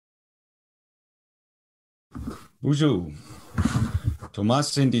Bonjour.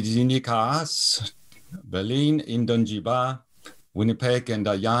 Thomas Indigenous, Berlin, Indonjiba, Winnipeg, and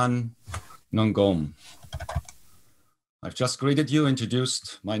Dayan, Nongom. I've just greeted you,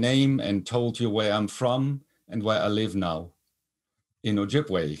 introduced my name, and told you where I'm from and where I live now. In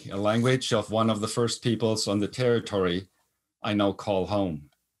Ojibwe, a language of one of the first peoples on the territory I now call home.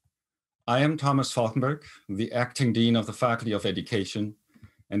 I am Thomas Falkenberg, the Acting Dean of the Faculty of Education,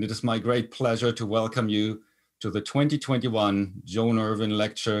 and it is my great pleasure to welcome you to the 2021 Joan Irvin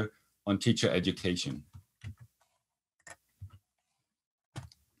Lecture on Teacher Education.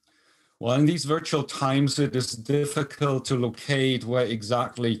 Well, in these virtual times, it is difficult to locate where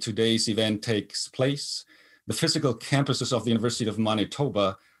exactly today's event takes place. The physical campuses of the University of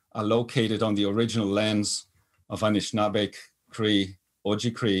Manitoba are located on the original lands of Anishinaabe, Cree,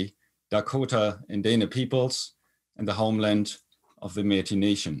 Oji-Cree, Dakota, and Dana peoples, and the homeland of the Métis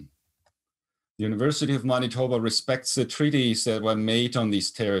Nation. The University of Manitoba respects the treaties that were made on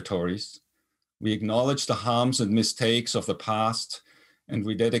these territories. We acknowledge the harms and mistakes of the past, and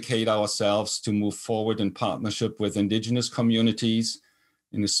we dedicate ourselves to move forward in partnership with Indigenous communities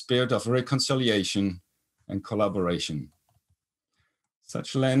in a spirit of reconciliation and collaboration.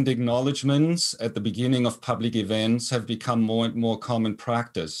 Such land acknowledgements at the beginning of public events have become more and more common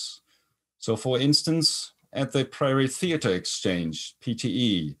practice. So for instance, at the Prairie Theatre Exchange,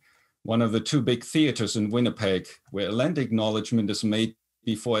 PTE, one of the two big theaters in Winnipeg, where a land acknowledgement is made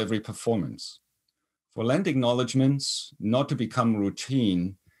before every performance. For land acknowledgements not to become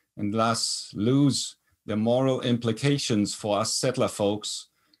routine and thus lose their moral implications for us settler folks,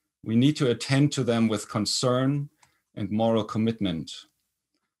 we need to attend to them with concern and moral commitment.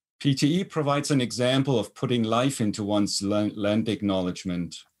 PTE provides an example of putting life into one's land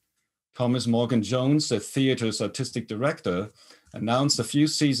acknowledgement. Thomas Morgan Jones, the theater's artistic director, announced a few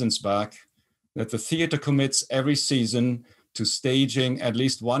seasons back that the theater commits every season to staging at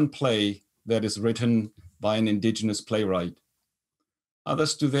least one play that is written by an Indigenous playwright.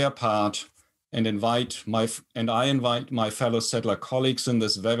 Others do their part and I invite my fellow settler colleagues in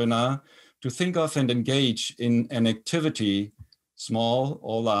this webinar to think of and engage in an activity, small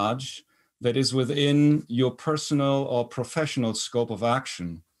or large, that is within your personal or professional scope of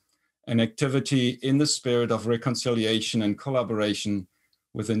action, an activity in the spirit of reconciliation and collaboration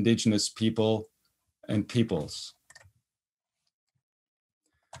with Indigenous people and peoples.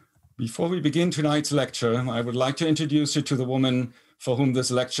 Before we begin tonight's lecture, I would like to introduce you to the woman for whom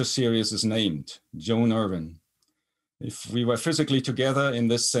this lecture series is named, Joan Irvin. If we were physically together in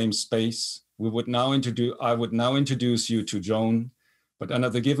this same space, I would now introduce you to Joan, but under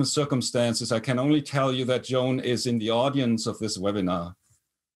the given circumstances, I can only tell you that Joan is in the audience of this webinar.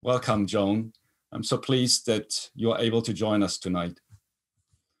 Welcome, Joan. I'm so pleased that you're able to join us tonight.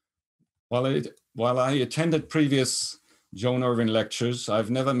 While I attended previous Joan Irvin lectures, I've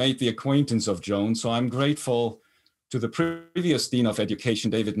never made the acquaintance of Joan, so I'm grateful to the previous Dean of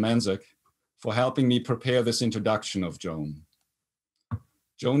Education, David Manzuk, for helping me prepare this introduction of Joan.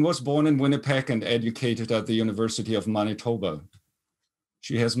 Joan was born in Winnipeg and educated at the University of Manitoba.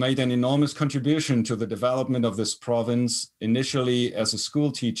 She has made an enormous contribution to the development of this province, initially as a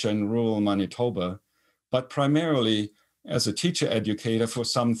school teacher in rural Manitoba, but primarily as a teacher educator for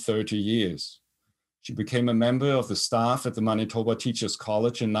some 30 years. She became a member of the staff at the Manitoba Teachers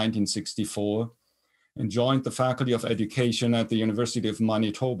College in 1964 and joined the Faculty of Education at the University of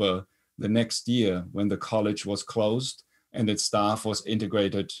Manitoba the next year when the college was closed and its staff was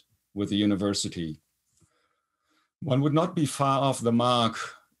integrated with the university. One would not be far off the mark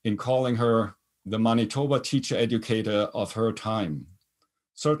in calling her the Manitoba teacher educator of her time.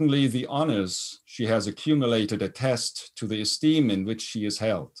 Certainly the honors she has accumulated attest to the esteem in which she is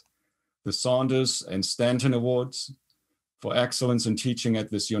held. The Saunders and Stanton Awards for excellence in teaching at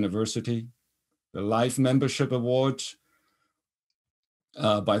this university, the Life Membership Award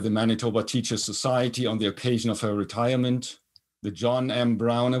by the Manitoba Teachers Society on the occasion of her retirement, the John M.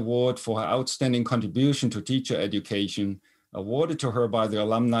 Brown Award for her outstanding contribution to teacher education, awarded to her by the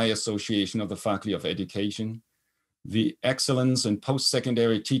Alumni Association of the Faculty of Education, the Excellence in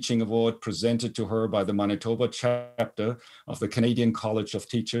Post-Secondary Teaching Award presented to her by the Manitoba chapter of the Canadian College of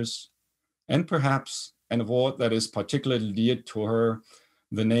Teachers, and perhaps an award that is particularly dear to her,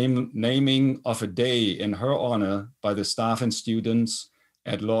 the naming of a day in her honor by the staff and students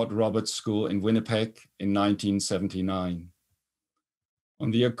at Lord Roberts School in Winnipeg in 1979. On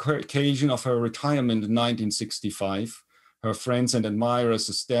the occasion of her retirement in 1965, her friends and admirers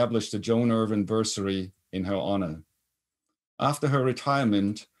established a Joan Irvin Bursary in her honor. After her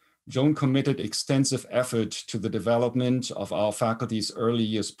retirement, Joan committed extensive effort to the development of our faculty's early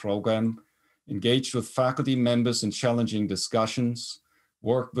years program, engaged with faculty members in challenging discussions,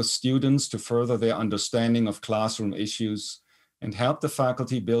 worked with students to further their understanding of classroom issues, and helped the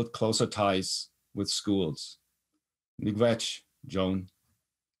faculty build closer ties with schools. Miigwech, Joan.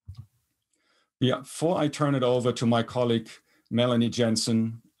 Before I turn it over to my colleague, Melanie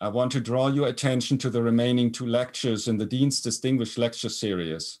Jensen, I want to draw your attention to the remaining 2 lectures in the Dean's Distinguished Lecture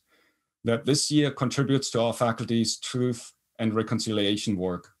Series that this year contributes to our faculty's truth and reconciliation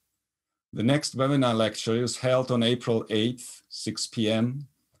work. The next webinar lecture is held on April 8th, 6 p.m.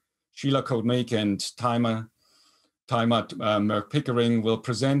 Sheila Kodmik and Taima Merck-Pickering will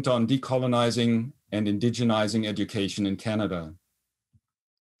present on decolonizing and indigenizing education in Canada.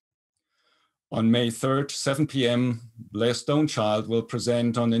 On May 3rd, 7 p.m., Blair Stonechild will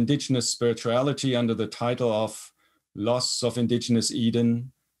present on Indigenous spirituality under the title of Loss of Indigenous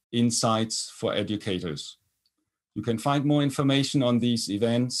Eden, Insights for Educators. You can find more information on these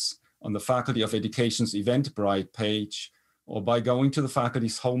events on the Faculty of Education's Eventbrite page, or by going to the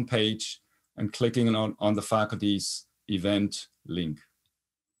faculty's homepage and clicking on the faculty's event link.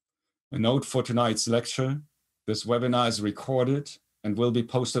 A note for tonight's lecture: this webinar is recorded and will be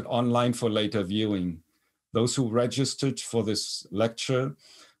posted online for later viewing. Those who registered for this lecture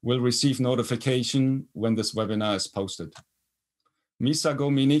will receive notification when this webinar is posted. Misago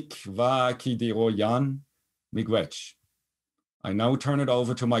minik va kidiro yan miigwech. I now turn it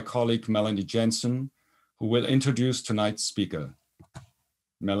over to my colleague, Melanie Jensen, who will introduce tonight's speaker.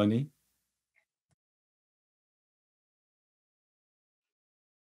 Melanie.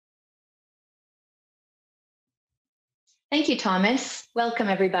 Thank you, Thomas. Welcome,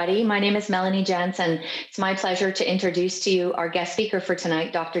 everybody. My name is Melanie Jensen. It's my pleasure to introduce to you our guest speaker for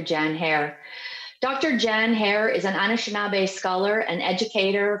tonight, Dr. Jan Hare. Dr. Jan Hare is an Anishinaabe scholar and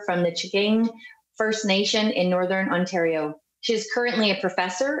educator from the Chiging First Nation in Northern Ontario. She is currently a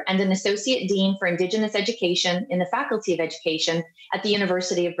professor and an associate dean for Indigenous education in the Faculty of Education at the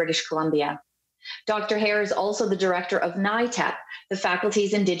University of British Columbia. Dr. Hare is also the director of NITEP, the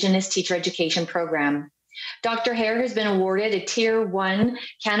faculty's Indigenous teacher education program. Dr. Hare has been awarded a Tier 1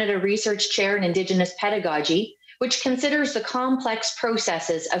 Canada Research Chair in Indigenous Pedagogy, which considers the complex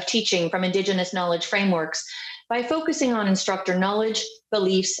processes of teaching from Indigenous knowledge frameworks by focusing on instructor knowledge,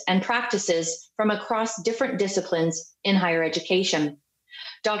 beliefs, and practices from across different disciplines in higher education.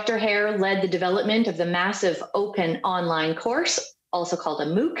 Dr. Hare led the development of the massive open online course, also called a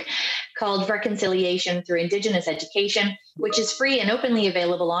MOOC, called Reconciliation Through Indigenous Education, which is free and openly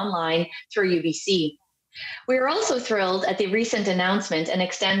available online through UBC. We are also thrilled at the recent announcement and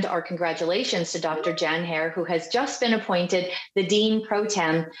extend our congratulations to Dr. Jan Hare, who has just been appointed the Dean Pro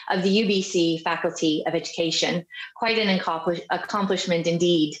Tem of the UBC Faculty of Education. Quite an accomplishment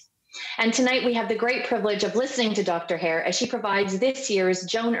indeed. And tonight we have the great privilege of listening to Dr. Hare as she provides this year's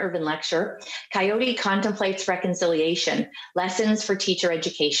Joan Irvin Lecture, Coyote Contemplates Reconciliation, Lessons for Teacher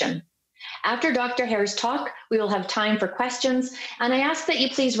Education. After Dr. Hare's talk, we will have time for questions, and I ask that you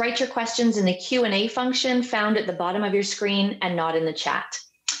please write your questions in the Q&A function found at the bottom of your screen and not in the chat.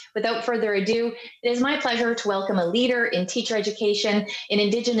 Without further ado, it is my pleasure to welcome a leader in teacher education, in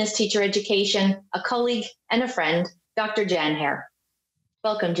Indigenous teacher education, a colleague and a friend, Dr. Jan Hare.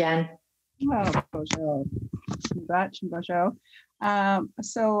 Welcome, Jan. Well, bonjour. Bonjour.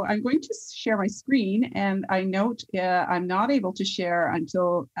 So I'm going to share my screen, and I note I'm not able to share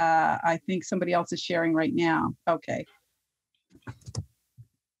until I think somebody else is sharing right now. Okay.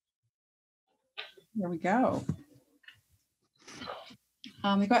 There we go.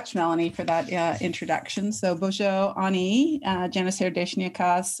 Miigwech, Melanie, for that introduction. So Bojo Ani, Janice Hare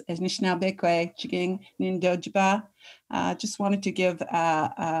Deshniakas, Anishinaabe, Chiging, Nindojba. Just wanted to give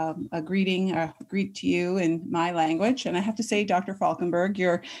a greet to you in my language. And I have to say, Dr. Falkenberg,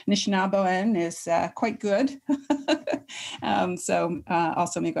 your Anishinaabemowin is quite good. So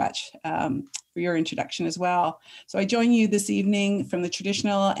also miigwech for your introduction as well. So I join you this evening from the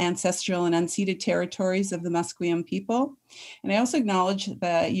traditional, ancestral, and unceded territories of the Musqueam people. And I also acknowledge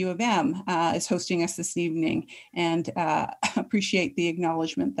that U of M is hosting us this evening, and appreciate the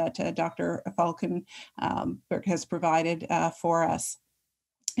acknowledgement that Dr. Falkenberg has provided for us,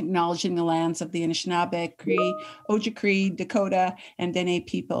 acknowledging the lands of the Anishinaabe, Cree, Ojibwe, Dakota, and Dene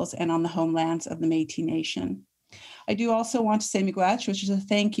peoples, and on the homelands of the Métis Nation. I do also want to say miigwech, which is a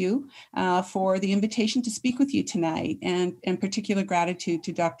thank you for the invitation to speak with you tonight, and in particular gratitude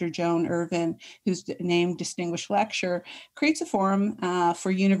to Dr. Joan Irvin, who's named Distinguished Lecturer, creates a forum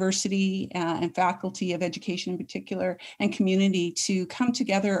for university and faculty of education in particular, and community to come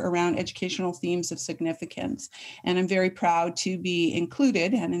together around educational themes of significance. And I'm very proud to be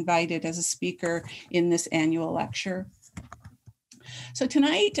included and invited as a speaker in this annual lecture. So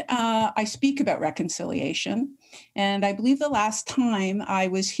tonight I speak about reconciliation, and I believe the last time I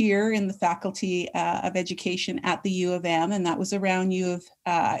was here in the Faculty of Education at the U of M, and that was around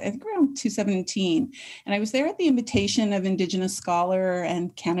I think around 2017, and I was there at the invitation of Indigenous scholar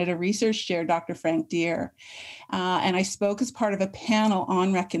and Canada Research Chair, Dr. Frank Deere, and I spoke as part of a panel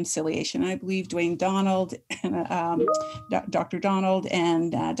on reconciliation. I believe Dwayne Donald, and, Dr. Donald,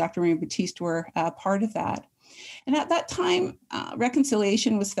 and Dr. Maria Batiste were part of that. And at that time,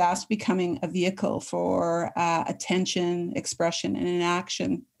 reconciliation was fast becoming a vehicle for attention, expression, and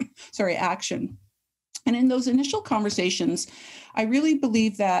action. And in those initial conversations, I really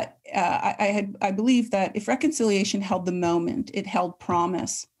believed that I believed that if reconciliation held the moment, it held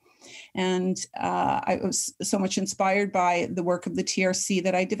promise. And I was so much inspired by the work of the TRC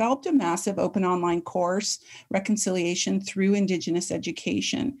that I developed a massive open online course, Reconciliation Through Indigenous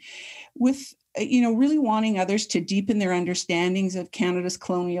Education, with really wanting others to deepen their understandings of Canada's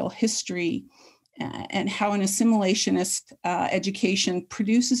colonial history and how an assimilationist education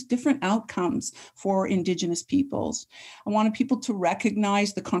produces different outcomes for Indigenous peoples. I wanted people to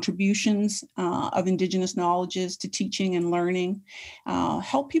recognize the contributions of Indigenous knowledges to teaching and learning,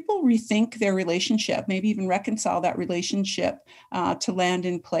 help people rethink their relationship, maybe even reconcile that relationship to land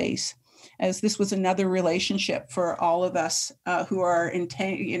in place, as this was another relationship for all of us who are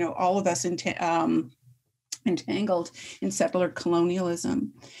entangled in settler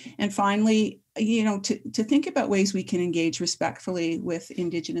colonialism. And finally, to think about ways we can engage respectfully with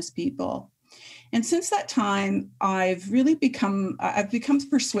Indigenous people. And since that time, I've become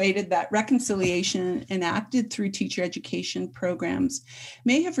persuaded that reconciliation enacted through teacher education programs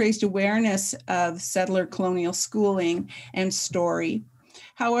may have raised awareness of settler colonial schooling and story.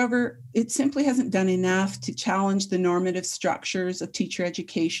 However, it simply hasn't done enough to challenge the normative structures of teacher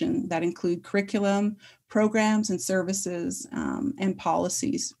education that include curriculum, programs and services, and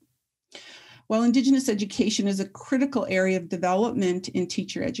policies. While Indigenous education is a critical area of development in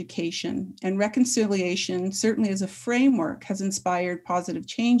teacher education, and reconciliation certainly as a framework has inspired positive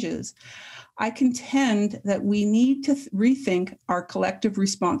changes, I contend that we need to rethink our collective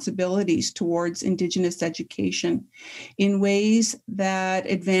responsibilities towards Indigenous education in ways that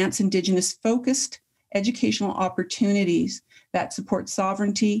advance Indigenous-focused educational opportunities that support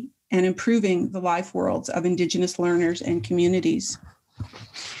sovereignty and improving the life worlds of Indigenous learners and communities.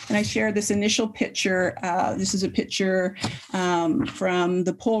 And I share this initial picture. This is a picture from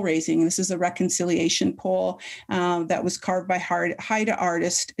the pole raising. This is a reconciliation pole that was carved by Haida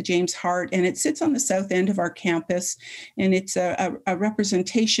artist James Hart, and it sits on the south end of our campus. And it's a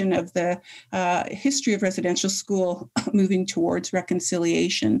representation of the history of residential school moving towards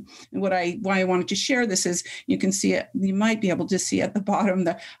reconciliation. And why I wanted to share this is you can see it. You might be able to see at the bottom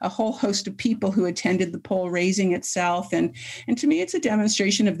a whole host of people who attended the pole raising itself. And to me, it's a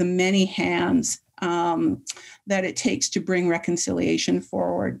demonstration of the many hands that it takes to bring reconciliation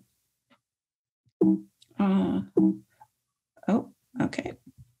forward. Okay.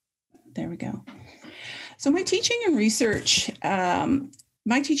 There we go. So my teaching and research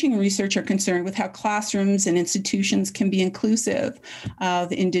are concerned with how classrooms and institutions can be inclusive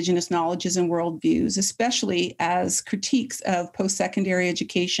of Indigenous knowledges and worldviews, especially as critiques of post-secondary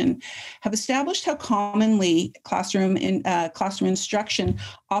education have established how commonly classroom instruction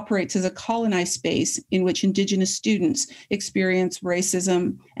operates as a colonized space in which Indigenous students experience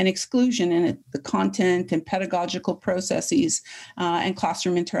racism and exclusion in the content and pedagogical processes and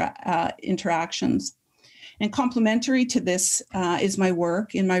classroom interactions. And complementary to this is my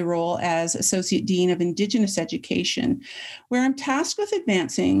work in my role as Associate Dean of Indigenous Education, where I'm tasked with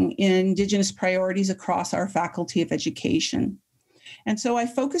advancing Indigenous priorities across our Faculty of Education. And so I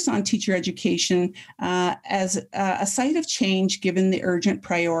focus on teacher education as a site of change given the urgent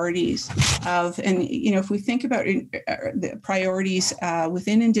priorities of, and if we think about the priorities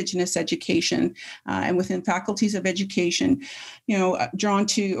within Indigenous education and within faculties of education, drawn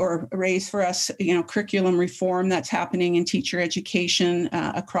to or raise for us, curriculum reform that's happening in teacher education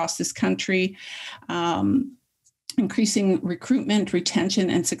across this country. Increasing recruitment, retention,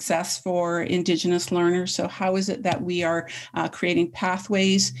 and success for Indigenous learners. So how is it that we are creating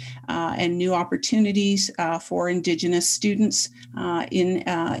pathways and new opportunities for Indigenous students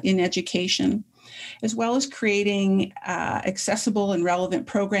in education, as well as creating accessible and relevant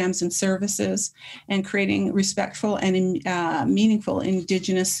programs and services, and creating respectful and meaningful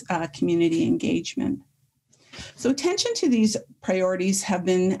Indigenous community engagement. So attention to these priorities have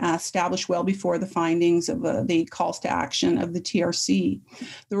been established well before the findings of the calls to action of the TRC.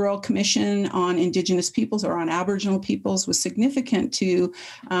 The Royal Commission on Indigenous Peoples, or on Aboriginal peoples, was significant to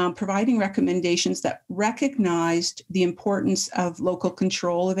providing recommendations that recognized the importance of local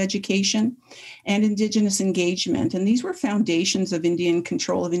control of education and Indigenous engagement. And these were foundations of Indian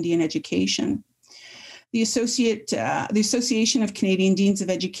control of Indian education. The Association of Canadian Deans of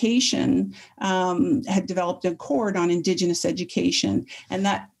Education had developed an accord on Indigenous education, and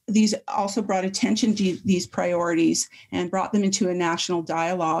that these also brought attention to these priorities and brought them into a national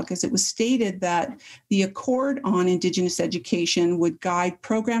dialogue, as it was stated that the accord on Indigenous education would guide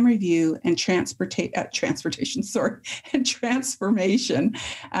program review and transformation,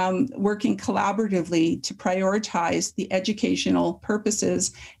 working collaboratively to prioritize the educational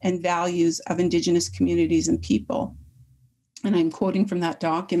purposes and values of Indigenous communities and people. And I'm quoting from that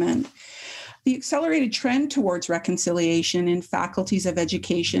document. The accelerated trend towards reconciliation in faculties of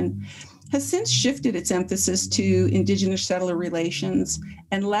education has since shifted its emphasis to Indigenous settler relations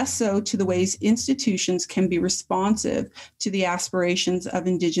and less so to the ways institutions can be responsive to the aspirations of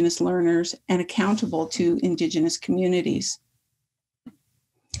Indigenous learners and accountable to Indigenous communities.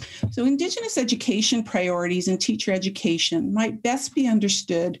 So Indigenous education priorities in teacher education might best be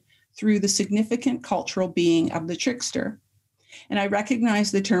understood through the significant cultural being of the trickster. And I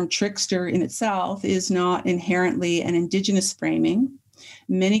recognize the term trickster in itself is not inherently an Indigenous framing.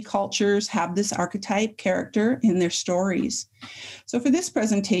 Many cultures have this archetype character in their stories. So for this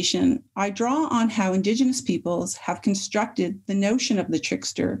presentation, I draw on how Indigenous peoples have constructed the notion of the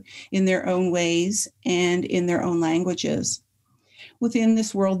trickster in their own ways and in their own languages. Within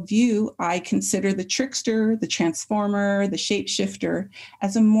this worldview, I consider the trickster, the transformer, the shapeshifter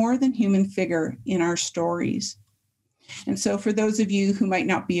as a more than human figure in our stories. And so for those of you who might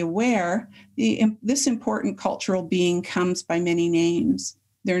not be aware, this important cultural being comes by many names.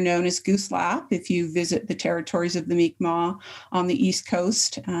 They're known as Gooselap if you visit the territories of the Mi'kmaq on the east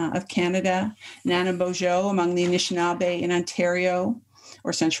coast of Canada, Nanabojo among the Anishinaabe in Ontario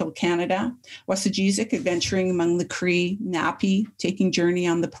or central Canada, Wasajizik adventuring among the Cree, Napi taking journey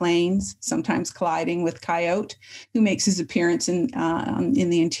on the plains, sometimes colliding with Coyote, who makes his appearance in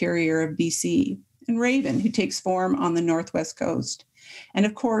the interior of BC. And Raven, who takes form on the northwest coast. And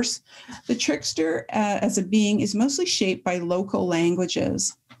of course, the trickster as a being is mostly shaped by local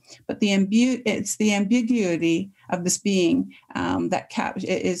languages, but it's the ambiguity of this being that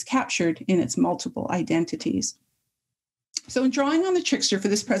is captured in its multiple identities. So in drawing on the trickster for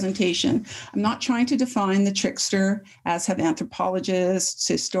this presentation, I'm not trying to define the trickster as have anthropologists,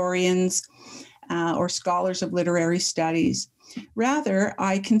 historians, or scholars of literary studies. Rather,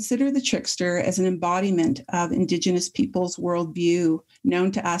 I consider the trickster as an embodiment of Indigenous peoples' worldview,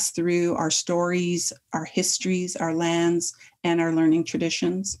 known to us through our stories, our histories, our lands, and our learning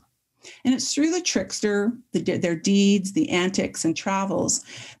traditions. And it's through the trickster, their deeds, the antics, and travels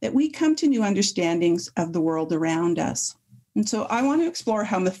that we come to new understandings of the world around us. And so I want to explore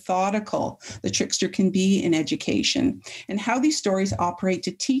how methodical the trickster can be in education and how these stories operate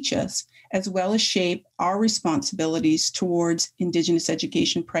to teach us, as well as shape our responsibilities towards Indigenous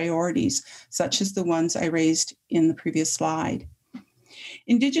education priorities, such as the ones I raised in the previous slide.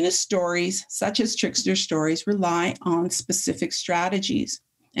 Indigenous stories, such as trickster stories, rely on specific strategies.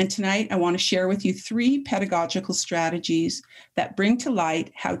 And tonight, I want to share with you 3 pedagogical strategies that bring to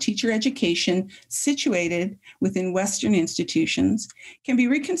light how teacher education situated within Western institutions can be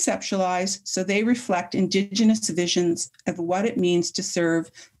reconceptualized so they reflect Indigenous visions of what it means to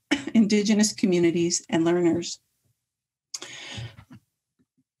serve Indigenous communities and learners.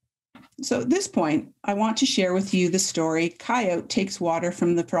 So at this point, I want to share with you the story, Coyote Takes Water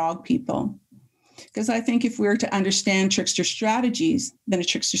from the Frog People. Because I think if we were to understand trickster strategies, then a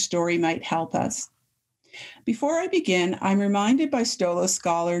trickster story might help us. Before I begin, I'm reminded by Stolo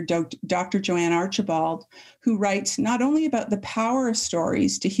scholar Dr. Joanne Archibald, who writes not only about the power of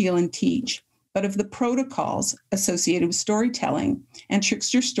stories to heal and teach, but of the protocols associated with storytelling and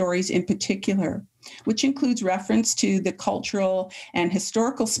trickster stories in particular, which includes reference to the cultural and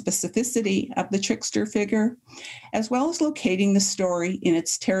historical specificity of the trickster figure, as well as locating the story in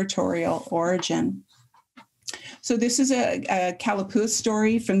its territorial origin. So this is a Kalapua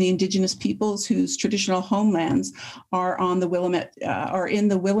story from the Indigenous peoples whose traditional homelands are on the Willamette, are in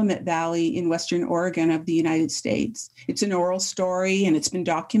the Willamette Valley in Western Oregon of the United States. It's an oral story, and it's been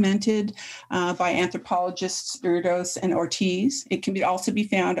documented by anthropologists Spiritos and Ortiz. It can also be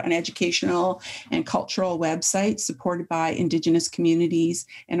found on educational and cultural websites supported by Indigenous communities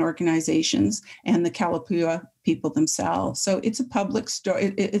and organizations and the Kalapua people themselves. So it's a public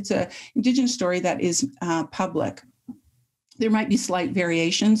story. It's an Indigenous story that is public. There might be slight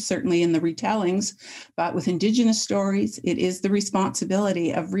variations, certainly in the retellings, but with Indigenous stories, it is the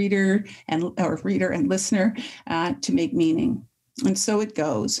responsibility of reader and listener to make meaning. And so it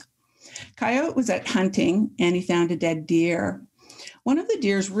goes. Coyote was out hunting and he found a dead deer. One of the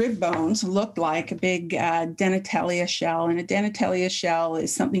deer's rib bones looked like a big denitalia shell, and a denitalia shell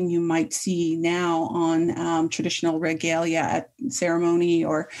is something you might see now on traditional regalia at ceremony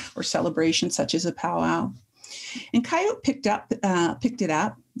or celebration, such as a powwow. And Coyote picked it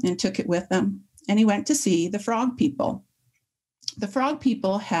up and took it with him, and he went to see the frog people. The frog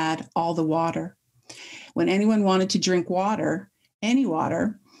people had all the water. When anyone wanted to drink water, any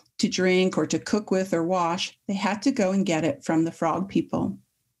water, to drink or to cook with or wash, they had to go and get it from the frog people.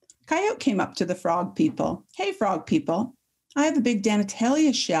 Coyote came up to the frog people. Hey, frog people, I have a big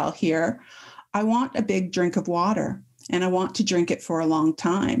denitalia shell here. I want a big drink of water, and I want to drink it for a long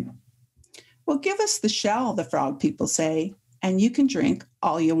time. Well, give us the shell, the frog people say, and you can drink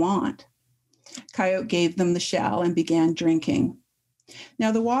all you want. Coyote gave them the shell and began drinking.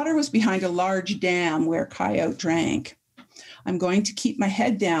 Now, the water was behind a large dam where Coyote drank. I'm going to keep my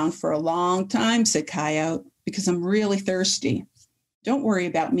head down for a long time, said Coyote, because I'm really thirsty. Don't worry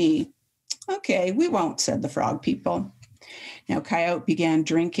about me. Okay, we won't, said the frog people. Now, Coyote began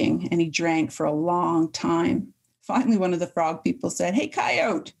drinking, and he drank for a long time. Finally, one of the frog people said, hey,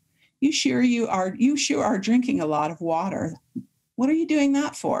 Coyote, you sure are drinking a lot of water. What are you doing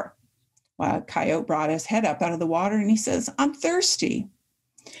that for? Well, Coyote brought his head up out of the water, and he says, I'm thirsty.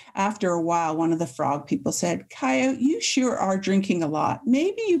 After a while, one of the frog people said, Coyote, you sure are drinking a lot.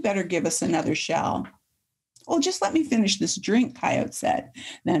 Maybe you better give us another shell. Well, just let me finish this drink, Coyote said,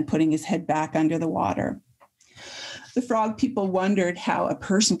 then putting his head back under the water. The frog people wondered how a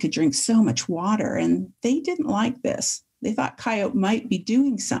person could drink so much water, and they didn't like this. They thought Coyote might be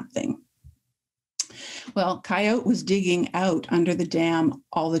doing something. Well, Coyote was digging out under the dam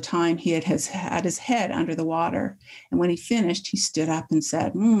all the time. He had his head under the water. And when he finished, he stood up and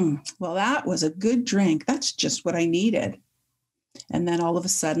said, well, that was a good drink. That's just what I needed. And then all of a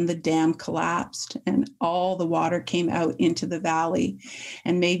sudden, the dam collapsed and all the water came out into the valley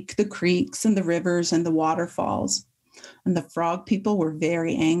and made the creeks and the rivers and the waterfalls. And the frog people were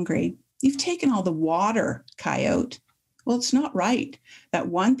very angry. You've taken all the water, Coyote. Well, it's not right that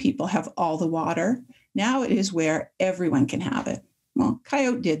one people have all the water. Now it is where everyone can have it. Well,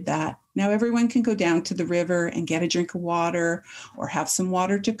 Coyote did that. Now everyone can go down to the river and get a drink of water or have some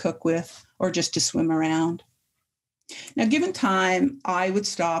water to cook with or just to swim around. Now, given time, I would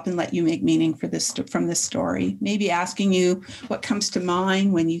stop and let you make meaning from this story, maybe asking you what comes to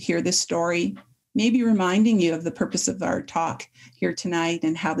mind when you hear this story, maybe reminding you of the purpose of our talk here tonight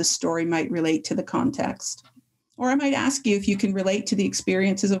and how this story might relate to the context. Or I might ask you if you can relate to the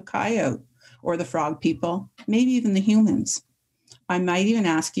experiences of Coyote or the frog people, maybe even the humans. I might even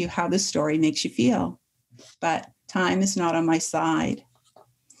ask you how this story makes you feel, but time is not on my side.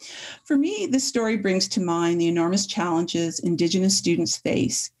 For me, this story brings to mind the enormous challenges Indigenous students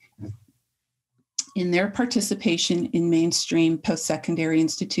face in their participation in mainstream post-secondary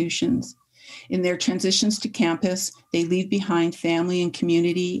institutions. In their transitions to campus, they leave behind family and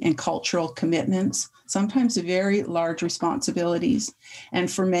community and cultural commitments, sometimes very large responsibilities.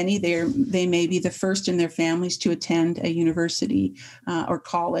 And for many, they may be the first in their families to attend a university or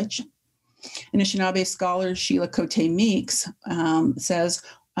college. Anishinaabe scholar Sheila Cote Meeks says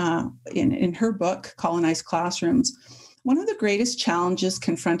in her book, Colonized Classrooms, one of the greatest challenges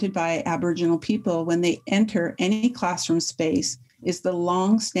confronted by Aboriginal people when they enter any classroom space is the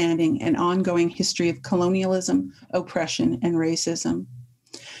long-standing and ongoing history of colonialism, oppression, and racism.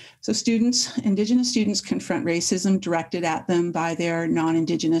 So Indigenous students confront racism directed at them by their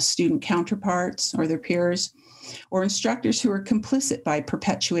non-Indigenous student counterparts or their peers, or instructors who are complicit by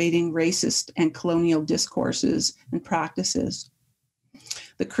perpetuating racist and colonial discourses and practices.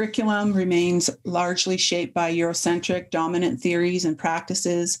 The curriculum remains largely shaped by Eurocentric dominant theories and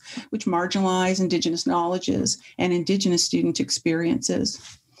practices, which marginalize Indigenous knowledges and Indigenous student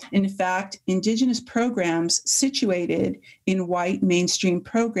experiences. In fact, Indigenous programs situated in white mainstream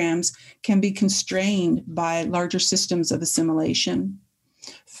programs can be constrained by larger systems of assimilation.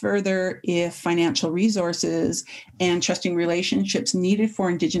 Further, if financial resources and trusting relationships needed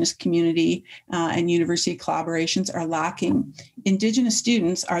for Indigenous community and university collaborations are lacking, Indigenous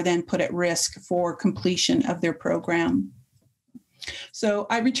students are then put at risk for completion of their program. So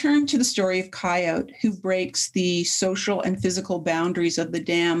I return to the story of Coyote, who breaks the social and physical boundaries of the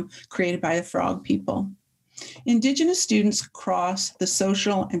dam created by the frog people. Indigenous students cross the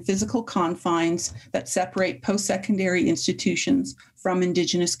social and physical confines that separate post-secondary institutions from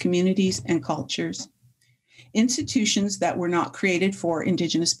Indigenous communities and cultures. Institutions that were not created for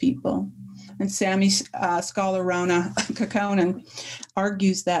Indigenous people. And Sami scholar Rona Kekkonen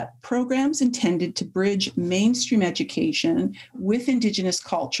argues that programs intended to bridge mainstream education with Indigenous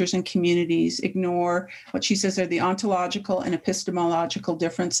cultures and communities ignore what she says are the ontological and epistemological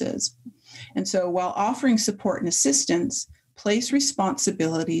differences. And so while offering support and assistance, place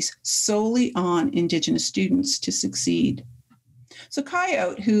responsibilities solely on Indigenous students to succeed. So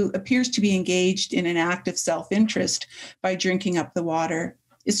Coyote, who appears to be engaged in an act of self-interest by drinking up the water,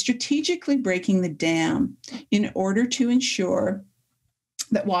 is strategically breaking the dam in order to ensure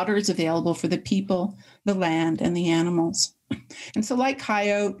that water is available for the people, the land, and the animals. And so like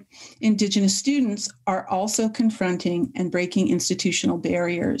Coyote, Indigenous students are also confronting and breaking institutional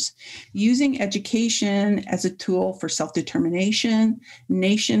barriers, using education as a tool for self-determination,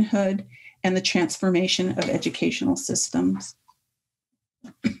 nationhood, and the transformation of educational systems.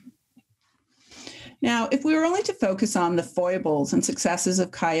 Now, if we were only to focus on the foibles and successes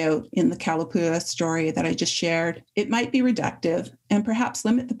of Coyote in the Kalapua story that I just shared, it might be reductive and perhaps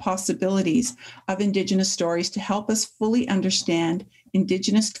limit the possibilities of Indigenous stories to help us fully understand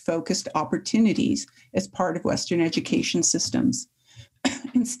Indigenous-focused opportunities as part of Western education systems.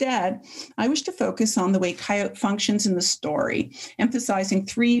 Instead, I wish to focus on the way Coyote functions in the story, emphasizing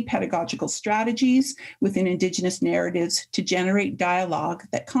 3 pedagogical strategies within Indigenous narratives to generate dialogue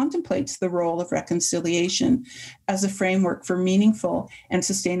that contemplates the role of reconciliation as a framework for meaningful and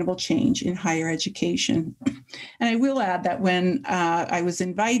sustainable change in higher education. And I will add that when I was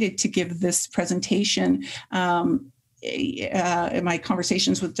invited to give this presentation, my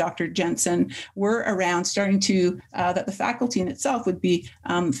conversations with Dr. Jensen were around starting to, that the faculty in itself would be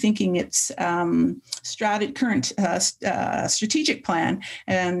thinking its current strategic plan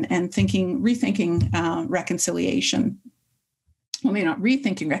and rethinking reconciliation. Well, maybe not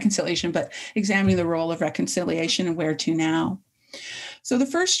rethinking reconciliation, but examining the role of reconciliation and where to now. So the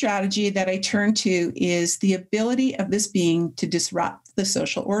first strategy that I turn to is the ability of this being to disrupt the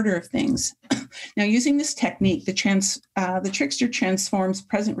social order of things. Now, using this technique, the trickster transforms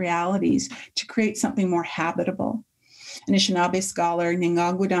present realities to create something more habitable. Anishinaabe scholar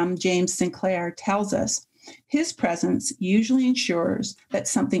Ningagwadam James Sinclair tells us his presence usually ensures that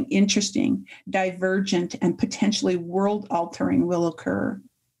something interesting, divergent, and potentially world-altering will occur.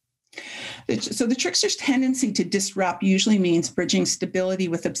 So the trickster's tendency to disrupt usually means bridging stability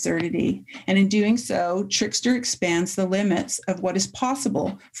with absurdity. And in doing so, trickster expands the limits of what is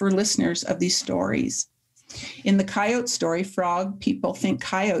possible for listeners of these stories. In the Coyote story, frog people think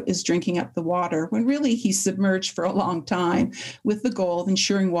Coyote is drinking up the water when really he's submerged for a long time with the goal of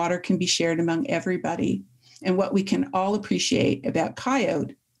ensuring water can be shared among everybody. And what we can all appreciate about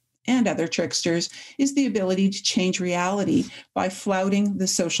Coyote and other tricksters is the ability to change reality by flouting the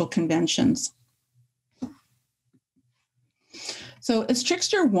social conventions. So as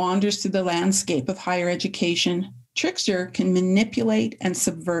trickster wanders through the landscape of higher education, trickster can manipulate and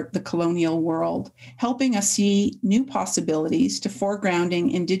subvert the colonial world, helping us see new possibilities to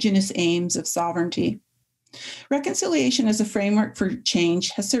foregrounding Indigenous aims of sovereignty. Reconciliation as a framework for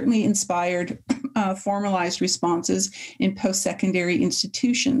change has certainly inspired formalized responses in post-secondary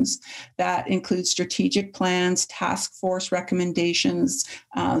institutions that include strategic plans, task force recommendations,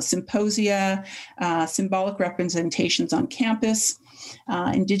 symposia, symbolic representations on campus,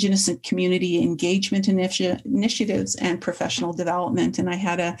 Indigenous and community engagement initiatives, and professional development. And I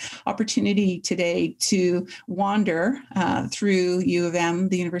had an opportunity today to wander through U of M,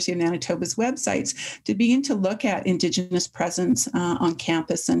 the University of Manitoba's websites, to begin to look at Indigenous presence on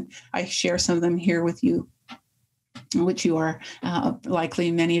campus. And I share some of them here with you, which you are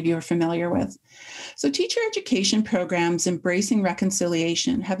likely many of you are familiar with. So teacher education programs embracing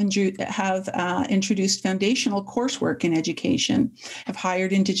reconciliation have introduced foundational coursework in education, have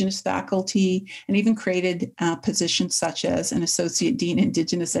hired Indigenous faculty, and even created positions such as an Associate Dean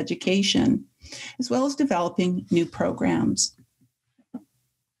Indigenous Education, as well as developing new programs.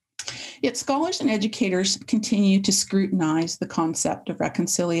 Yet scholars and educators continue to scrutinize the concept of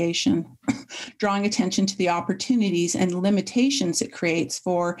reconciliation, drawing attention to the opportunities and limitations it creates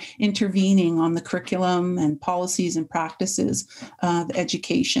for intervening on the curriculum and policies and practices of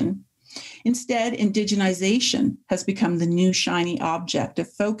education. Instead, indigenization has become the new shiny object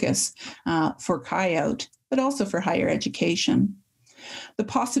of focus for Coyote, but also for higher education. The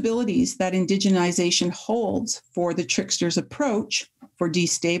possibilities that indigenization holds for the trickster's approach for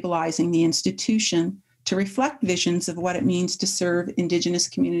destabilizing the institution to reflect visions of what it means to serve Indigenous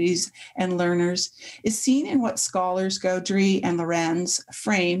communities and learners is seen in what scholars Gaudry and Lorenz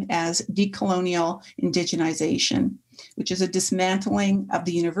frame as decolonial indigenization, which is a dismantling of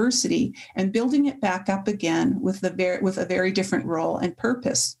the university and building it back up again with a very different role and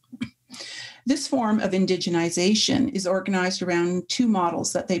purpose. This form of indigenization is organized around two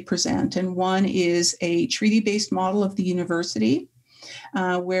models that they present, and one is a treaty-based model of the university,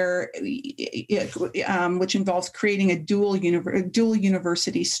 which involves creating a dual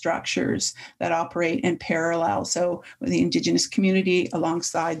university structures that operate in parallel. So with the Indigenous community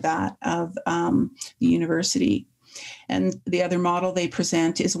alongside that of the university. And the other model they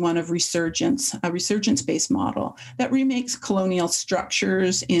present is one of resurgence, a resurgence-based model that remakes colonial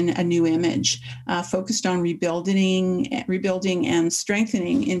structures in a new image, focused on rebuilding and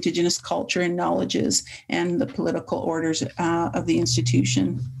strengthening Indigenous culture and knowledges and the political orders of the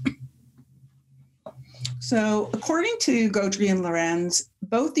institution. So according to Gaudry and Lorenz,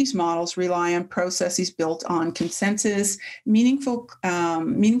 both these models rely on processes built on consensus, meaningful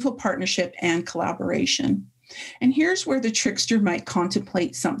partnership, and collaboration. And here's where the trickster might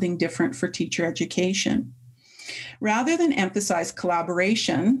contemplate something different for teacher education. Rather than emphasize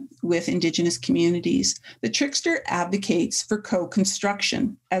collaboration with Indigenous communities, the trickster advocates for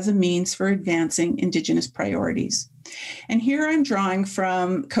co-construction as a means for advancing Indigenous priorities. And here I'm drawing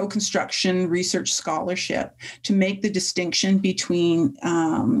from co-construction research scholarship to make the distinction between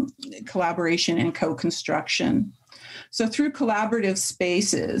collaboration and co-construction. So through collaborative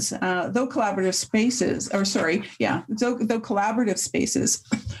spaces, though collaborative spaces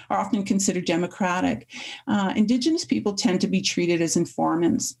are often considered democratic, Indigenous people tend to be treated as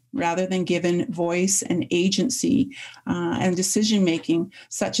informants rather than given voice and agency and decision-making,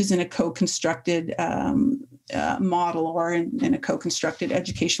 such as in a co-constructed model or in a co-constructed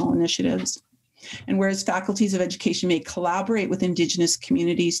educational initiatives. And whereas faculties of education may collaborate with Indigenous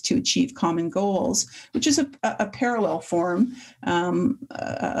communities to achieve common goals, which is a parallel form,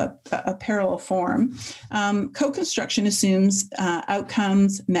 co-construction assumes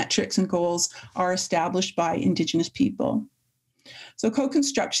outcomes, metrics, and goals are established by Indigenous people. So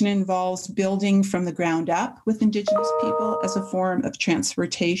co-construction involves building from the ground up with Indigenous people as a form of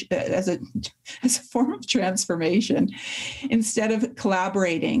transportation, as a form of transformation, instead of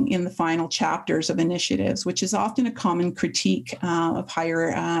collaborating in the final chapters of initiatives, which is often a common critique of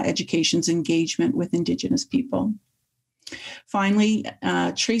higher education's engagement with Indigenous people. Finally,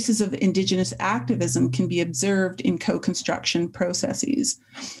 traces of Indigenous activism can be observed in co-construction processes,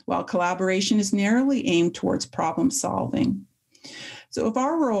 while collaboration is narrowly aimed towards problem solving. So if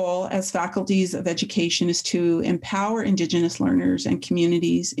our role as faculties of education is to empower Indigenous learners and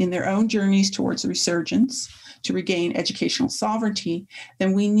communities in their own journeys towards resurgence, to regain educational sovereignty,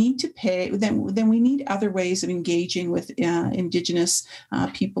 then we need we need other ways of engaging with Indigenous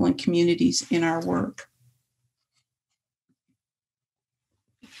people and communities in our work.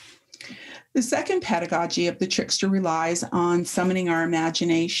 The second pedagogy of the trickster relies on summoning our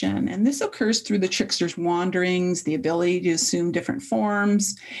imagination, and this occurs through the trickster's wanderings, the ability to assume different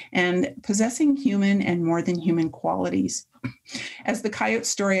forms, and possessing human and more than human qualities. As the Coyote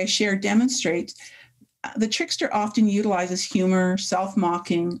story I shared demonstrates, the trickster often utilizes humor,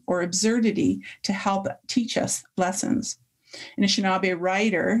 self-mocking, or absurdity to help teach us lessons. Anishinaabe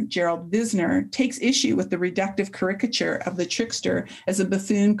writer Gerald Visner takes issue with the reductive caricature of the trickster as a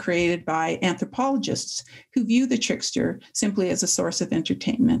buffoon created by anthropologists who view the trickster simply as a source of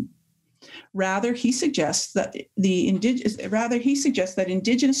entertainment. Rather, he suggests that Indigenous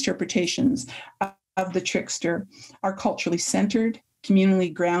interpretations of the trickster are culturally centered,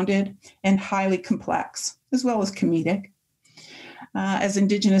 communally grounded, and highly complex, as well as comedic. As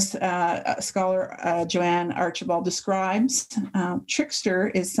Indigenous scholar Joanne Archibald describes, trickster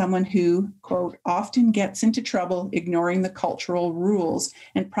is someone who, quote, often gets into trouble ignoring the cultural rules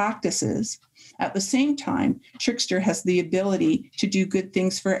and practices. At the same time, trickster has the ability to do good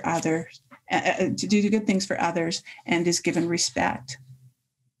things for others, and is given respect.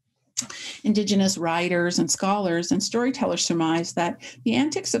 Indigenous writers and scholars and storytellers surmise that the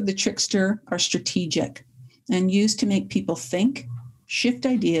antics of the trickster are strategic and used to make people think, shift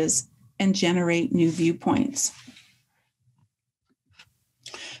ideas, and generate new viewpoints.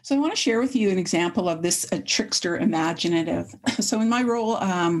 So I want to share with you an example of this trickster imaginative. So in my role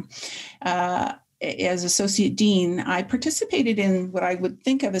as Associate Dean, I participated in what I would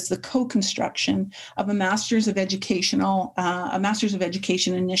think of as the co-construction of a Masters of Education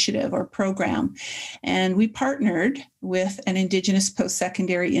initiative or program. And we partnered with an Indigenous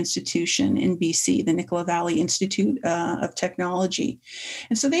post-secondary institution in BC, the Nicola Valley Institute of Technology.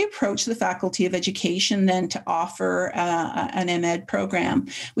 And so they approached the Faculty of Education then to offer an MEd program,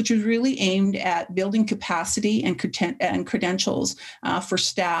 which was really aimed at building capacity and credentials for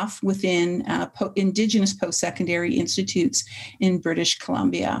staff within Indigenous post-secondary institutes in British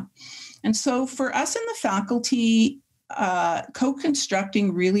Columbia. And so for us in the faculty,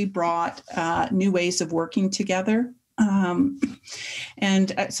 co-constructing really brought new ways of working together.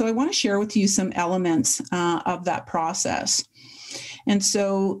 So I want to share with you some elements of that process. And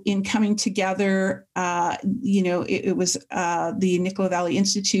so in coming together, it was the Nicola Valley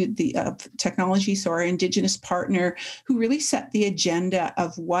Institute of Technology, so our Indigenous partner, who really set the agenda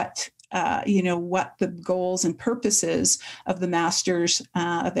of what the goals and purposes of the Masters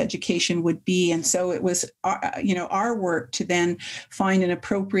of Education would be. And so it was, our work to then find an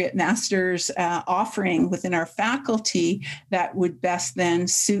appropriate Masters offering within our faculty that would best then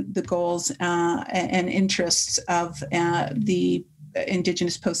suit the goals and interests of the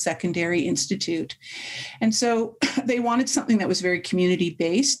Indigenous Post-Secondary Institute. And so they wanted something that was very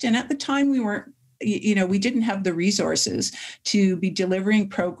community-based. And at the time we didn't have the resources to be delivering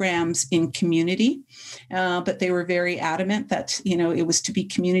programs in community, but they were very adamant that, it was to be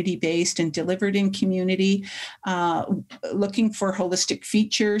community-based and delivered in community, looking for holistic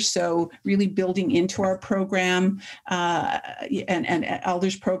features. So really building into our program and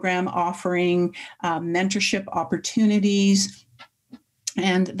elders program, offering mentorship opportunities,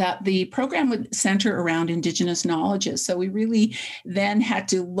 and that the program would center around Indigenous knowledges. So we really then had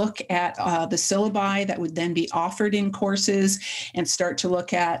to look at the syllabi that would then be offered in courses and start to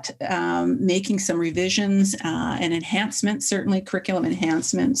look at making some revisions and enhancements, certainly curriculum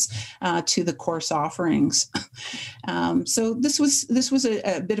enhancements to the course offerings. So this was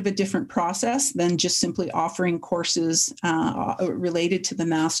a bit of a different process than just simply offering courses related to the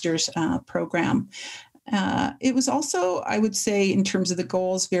master's program. It was also, I would say, in terms of the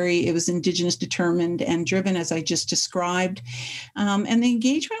goals, it was Indigenous determined and driven, as I just described. And the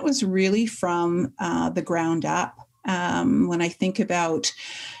engagement was really from the ground up. When I think about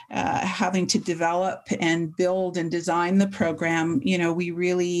having to develop and build and design the program, we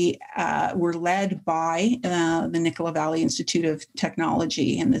really were led by the Nicola Valley Institute of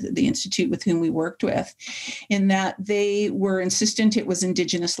Technology and the institute with whom we worked with, in that they were insistent it was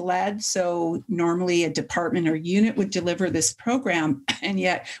Indigenous led. So normally a department or unit would deliver this program, and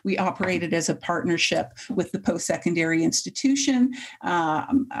yet we operated as a partnership with the post-secondary institution,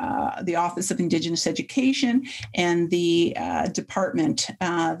 the Office of Indigenous Education, and the department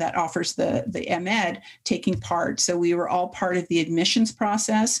that offers the MEd taking part. So we were all part of the admissions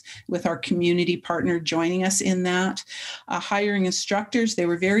process with our community partner joining us in that. Hiring instructors, they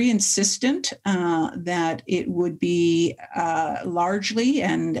were very insistent that it would be largely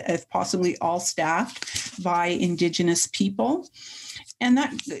and if possibly all staffed by Indigenous people. And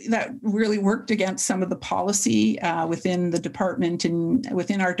that really worked against some of the policy within the department and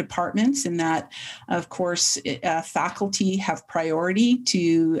within our departments, in that, of course, faculty have priority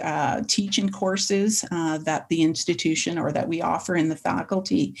to teach in courses that the institution or that we offer in the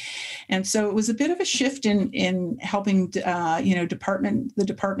faculty. And so it was a bit of a shift in helping, the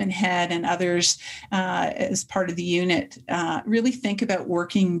department head and others as part of the unit really think about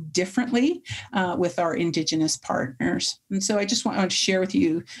working differently with our Indigenous partners. And so I just want to share with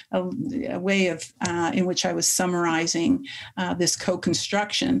you a way of in which I was summarizing this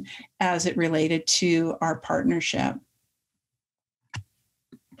co-construction as it related to our partnership.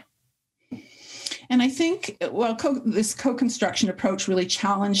 And I think, this co-construction approach really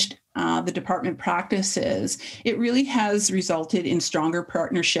challenged the department practices. It really has resulted in stronger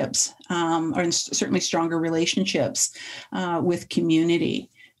partnerships, or certainly stronger relationships with community,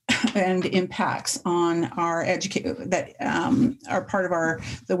 and impacts on our that are part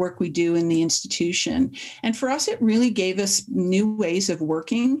of the work we do in the institution. And for us, it really gave us new ways of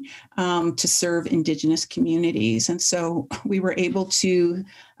working to serve Indigenous communities. And so we were able to,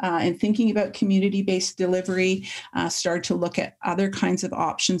 in thinking about community-based delivery, start to look at other kinds of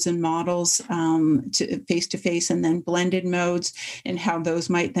options and models, to face-to-face and then blended modes, and how those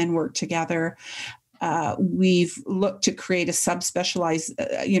might then work together. We've looked to create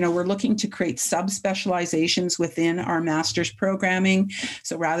we're looking to create subspecializations within our master's programming.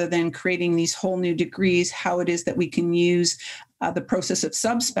 So rather than creating these whole new degrees, how it is that we can use the process of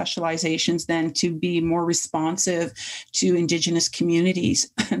subspecializations then to be more responsive to Indigenous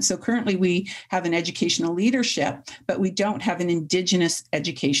communities. And so currently we have an educational leadership, but we don't have an Indigenous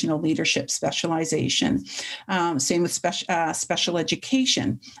educational leadership specialization. Same with special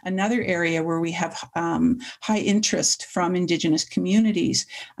education, another area where we have high interest from Indigenous communities,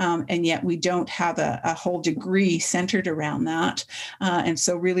 and yet we don't have a whole degree centered around that. And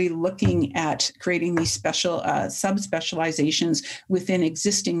so really looking at creating these special subspecializations within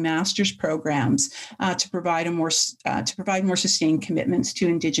existing master's programs to provide more sustained commitments to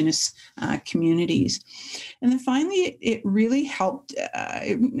Indigenous communities. And then finally, it really helped,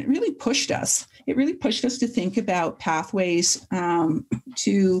 it really pushed us. It really pushed us to think about pathways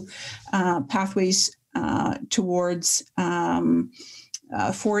towards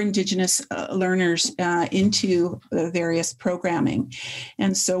for Indigenous learners into various programming.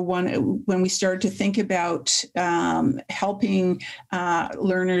 And so when we started to think about helping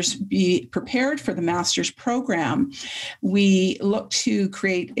learners be prepared for the master's program, we looked to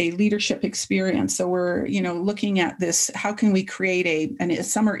create a leadership experience. So we're looking at this, how can we create a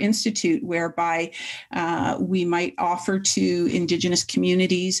summer institute whereby we might offer to Indigenous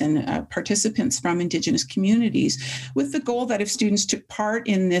communities and participants from Indigenous communities, with the goal that if students took part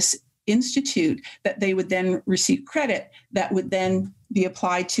in this institute, that they would then receive credit that would then be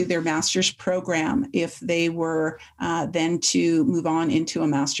applied to their master's program if they were then to move on into a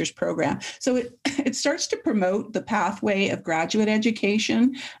master's program. So it starts to promote the pathway of graduate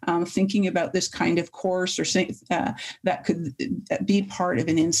education, thinking about this kind of course or that could be part of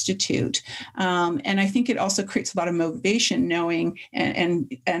an institute. And I think it also creates a lot of motivation, knowing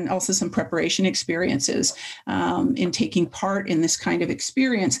and also some preparation experiences in taking part in this kind of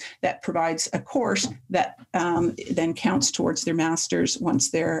experience that provides a course that then counts towards their master's once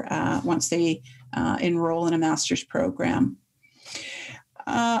they enroll in a master's program.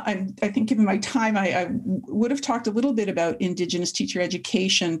 I think given my time, I would have talked a little bit about Indigenous teacher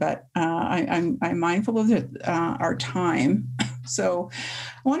education, but I'm mindful of our time. So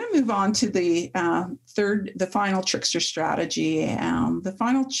I want to move on to the final trickster strategy. The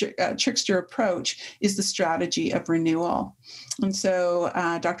final trickster approach is the strategy of renewal. And so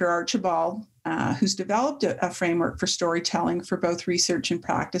Dr. Archibald, who's developed a framework for storytelling for both research and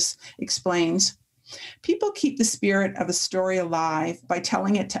practice, explains, people keep the spirit of a story alive by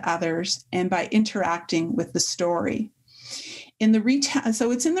telling it to others and by interacting with the story.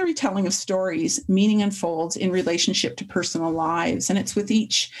 So it's in the retelling of stories, meaning unfolds in relationship to personal lives. And it's with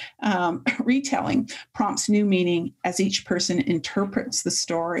each retelling prompts new meaning as each person interprets the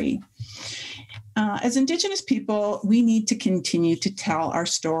story. As Indigenous people, we need to continue to tell our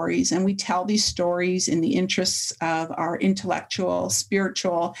stories, and we tell these stories in the interests of our intellectual,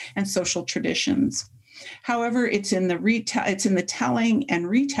 spiritual, and social traditions. However, it's in the telling and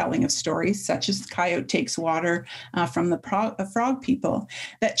retelling of stories, such as Coyote takes water from the frog people,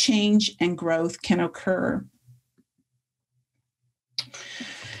 that change and growth can occur.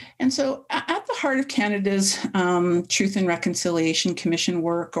 And so at the heart of Canada's Truth and Reconciliation Commission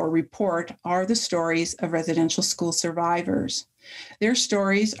work or report are the stories of residential school survivors. Their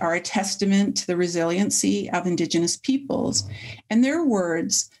stories are a testament to the resiliency of Indigenous peoples, and their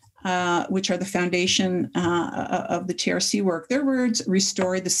words, which are the foundation of the TRC work, their words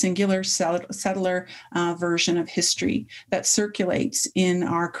restore the singular settler version of history that circulates in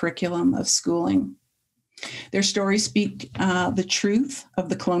our curriculum of schooling. Their stories speak the truth of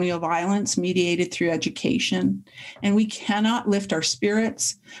the colonial violence mediated through education, and we cannot lift our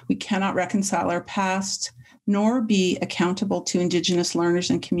spirits, we cannot reconcile our past, nor be accountable to Indigenous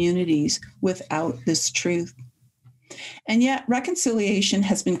learners and communities without this truth. And yet reconciliation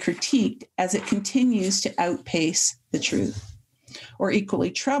has been critiqued as it continues to outpace the truth. Or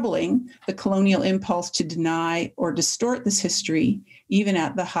equally troubling, the colonial impulse to deny or distort this history, even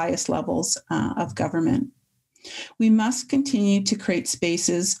at the highest levels of government. We must continue to create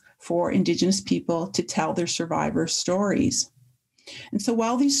spaces for Indigenous people to tell their survivor stories. And so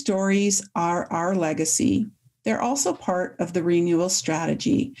while these stories are our legacy, they're also part of the renewal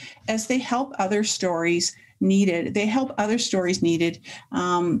strategy, as they help other stories needed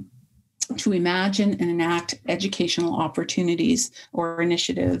to imagine and enact educational opportunities or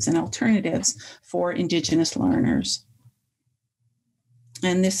initiatives and alternatives for Indigenous learners.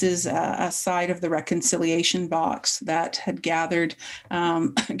 And this is a side of the reconciliation box that had gathered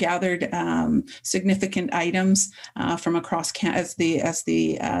significant items from across Canada. As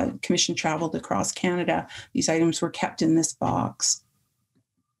the commission traveled across Canada, these items were kept in this box.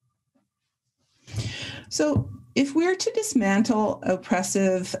 So if we're to dismantle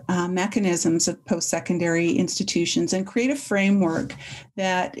oppressive mechanisms of post-secondary institutions and create a framework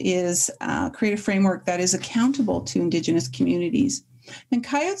that is accountable to Indigenous communities, then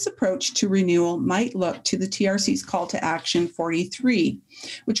Coyote's approach to renewal might look to the TRC's Call to Action 43,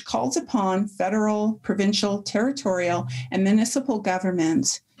 which calls upon federal, provincial, territorial, and municipal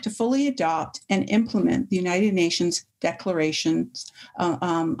governments to fully adopt and implement the United Nations declarations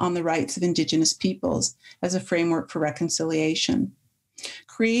on the rights of Indigenous peoples as a framework for reconciliation.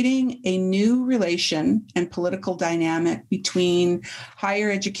 Creating a new relation and political dynamic between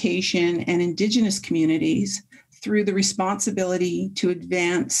higher education and Indigenous communities through the responsibility to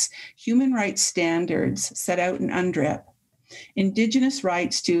advance human rights standards set out in UNDRIP. Indigenous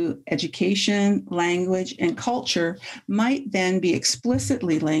rights to education, language, and culture might then be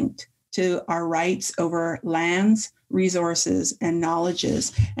explicitly linked to our rights over lands, resources, and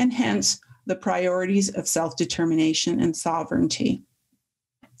knowledges, and hence the priorities of self-determination and sovereignty.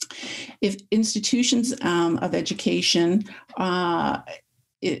 If institutions of education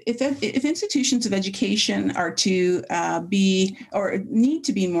if institutions of education are to be or need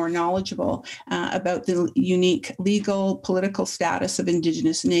to be more knowledgeable about the unique legal, political status of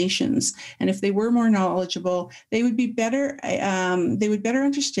Indigenous nations, and if they were more knowledgeable, they would be better. They would better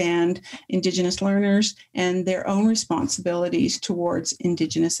understand Indigenous learners and their own responsibilities towards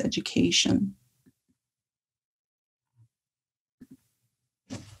Indigenous education.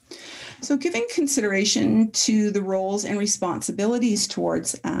 So giving consideration to the roles and responsibilities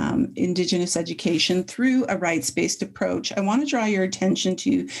towards Indigenous education through a rights-based approach, I want to draw your attention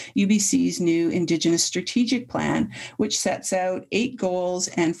to UBC's new Indigenous Strategic Plan, which sets out 8 goals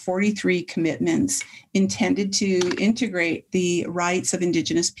and 43 commitments intended to integrate the rights of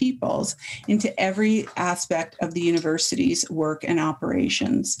Indigenous peoples into every aspect of the university's work and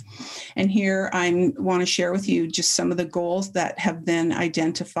operations. And here I want to share with you just some of the goals that have been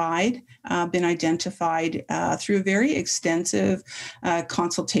identified through a very extensive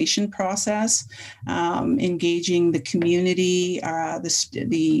consultation process, engaging the community,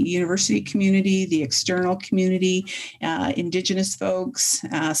 the university community, the external community, Indigenous folks,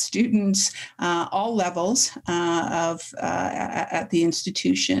 students, all levels at the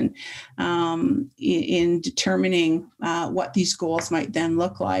institution in determining what these goals might then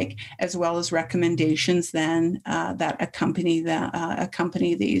look like, as well as recommendations then that accompany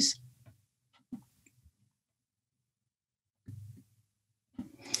these.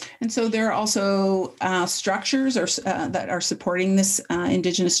 And so there are also structures that are supporting this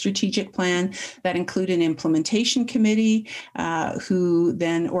Indigenous Strategic Plan that include an implementation committee who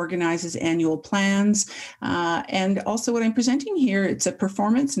then organizes annual plans. And also what I'm presenting here, it's a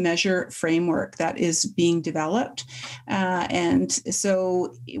performance measure framework that is being developed. And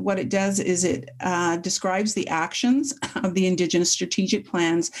so what it does is it describes the actions of the Indigenous Strategic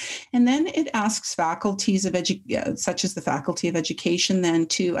Plans, and then it asks faculties of such as the Faculty of Education then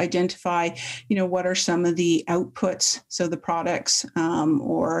to identify, what are some of the outputs, so the products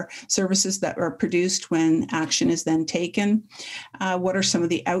or services that are produced when action is then taken. What are some of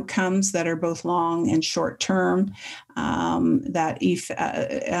the outcomes that are both long and short term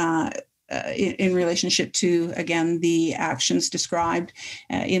in relationship to, again, the actions described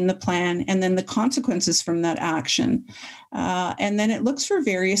in the plan, and then the consequences from that action. And then it looks for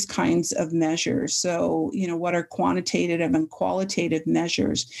various kinds of measures. So, what are quantitative and qualitative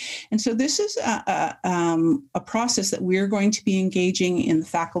measures? And so this is a process that we're going to be engaging in the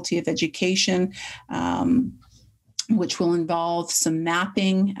Faculty of Education, which will involve some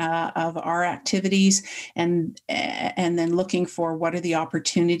mapping of our activities and then looking for what are the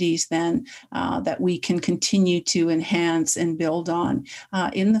opportunities then that we can continue to enhance and build on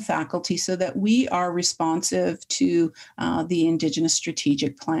in the faculty so that we are responsive to the Indigenous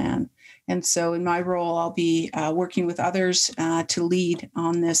Strategic Plan. And so in my role, I'll be working with others to lead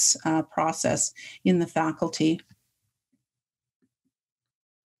on this process in the faculty.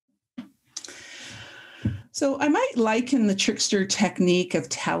 So I might liken the trickster technique of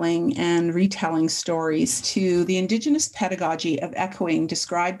telling and retelling stories to the Indigenous pedagogy of echoing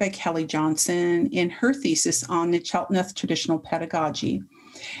described by Kelly Johnson in her thesis on the Cheltenham traditional pedagogy.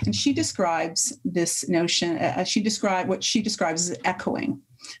 And she describes this notion, what she describes as echoing.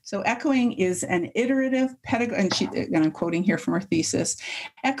 So echoing is an iterative pedagogy, and I'm quoting here from her thesis,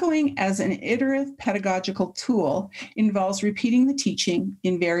 echoing as an iterative pedagogical tool involves repeating the teaching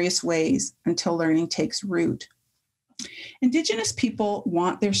in various ways until learning takes root. Indigenous people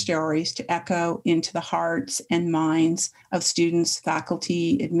want their stories to echo into the hearts and minds of students,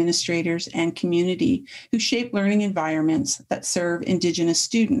 faculty, administrators, and community who shape learning environments that serve Indigenous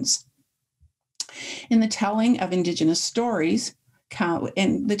students. In the telling of Indigenous stories,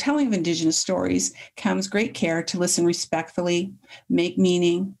 comes great care to listen respectfully, make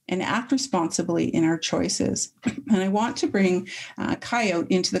meaning, and act responsibly in our choices. And I want to bring Coyote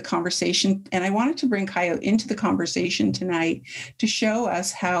into the conversation, and I wanted to bring Coyote into the conversation tonight to show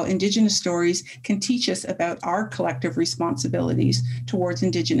us how Indigenous stories can teach us about our collective responsibilities towards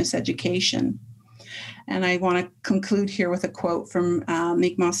Indigenous education. And I want to conclude here with a quote from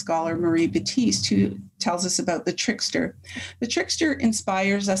Mi'kmaq scholar Marie Batiste, who tells us about the trickster. The trickster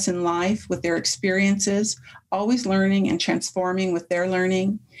inspires us in life with their experiences, always learning and transforming with their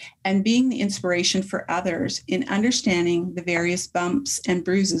learning, and being the inspiration for others in understanding the various bumps and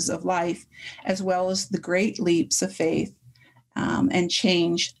bruises of life, as well as the great leaps of faith and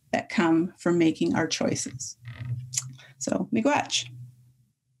change that come from making our choices. So, miigwech.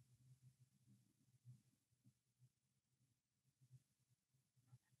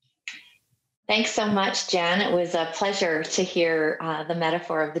 Thanks so much, Jan. It was a pleasure to hear the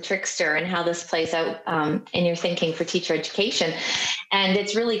metaphor of the trickster and how this plays out in your thinking for teacher education. And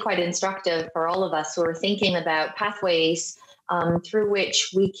it's really quite instructive for all of us who are thinking about pathways through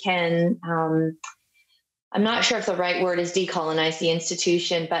which we can, I'm not sure if the right word is decolonize the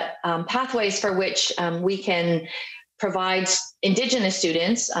institution, but pathways for which we can provide Indigenous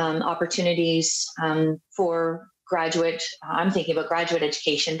students opportunities for graduate, I'm thinking about graduate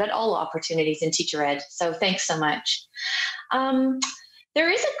education, but all opportunities in teacher ed. So thanks so much.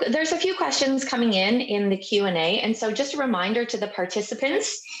 There's a few questions coming in the Q&A. And so just a reminder to the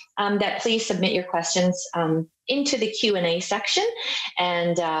participants that please submit your questions into the Q&A section.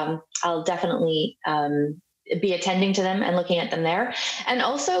 And I'll definitely be attending to them and looking at them there. And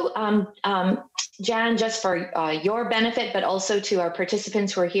also, Jan, just for your benefit, but also to our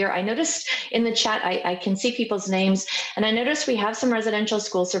participants who are here, I noticed in the chat, I can see people's names, and I noticed we have some residential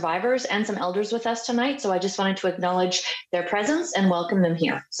school survivors and some elders with us tonight. So I just wanted to acknowledge their presence and welcome them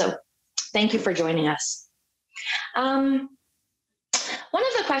here. So thank you for joining us. One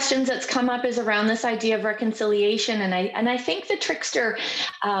of the questions that's come up is around this idea of reconciliation, and I think the trickster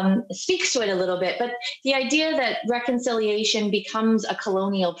speaks to it a little bit, but the idea that reconciliation becomes a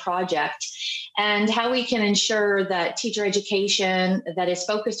colonial project and how we can ensure that teacher education that is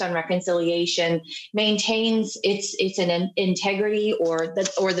focused on reconciliation maintains its integrity or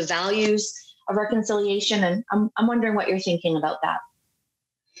the values of reconciliation. And I'm wondering what you're thinking about that.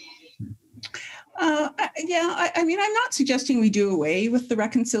 I mean, I'm not suggesting we do away with the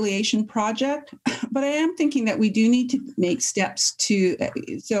reconciliation project, but I am thinking that we do need to make steps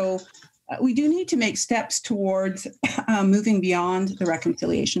towards moving beyond the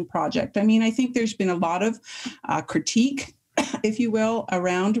reconciliation project. I mean, I think there's been a lot of critique, if you will,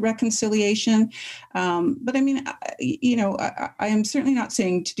 around reconciliation. But I mean, I am certainly not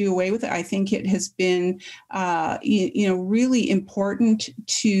saying to do away with it. I think it has been, really important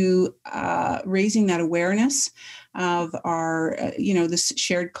to raising that awareness of our, this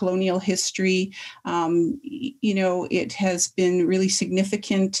shared colonial history. It has been really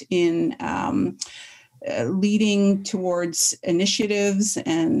significant in leading towards initiatives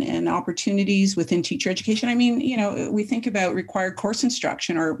and opportunities within teacher education. I mean, we think about required course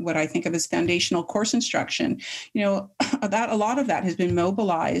instruction, or what I think of as foundational course instruction. That a lot of that has been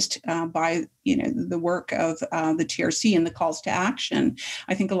mobilized by the work of the TRC and the calls to action.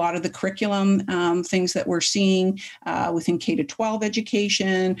 I think a lot of the curriculum things that we're seeing within K-12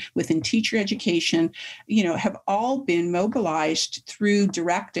 education, within teacher education, have all been mobilized through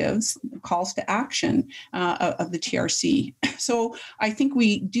directives, calls to action of the TRC. So I think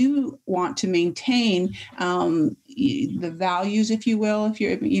we do want to maintain the values, if you will,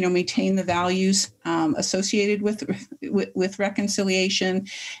 maintain the values associated with reconciliation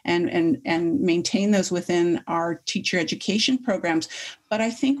and maintain those within our teacher education programs. But I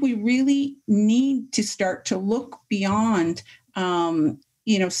think we really need to start to look beyond,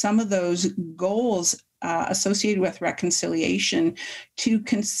 some of those goals associated with reconciliation to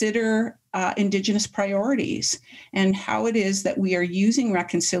consider Indigenous priorities and how it is that we are using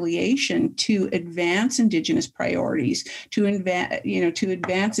reconciliation to advance Indigenous priorities, to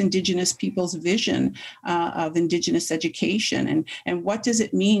advance Indigenous people's vision of Indigenous education, and what does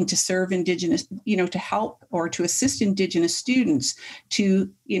it mean to serve Indigenous, to help or to assist Indigenous students to,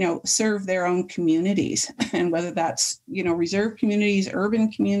 serve their own communities, and whether that's, reserve communities,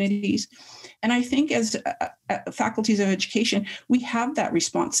 urban communities. And I think as faculties of education, we have that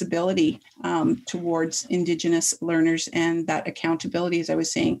responsibility towards Indigenous learners and that accountability, as I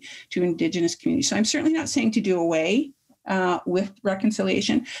was saying, to Indigenous communities. So I'm certainly not saying to do away with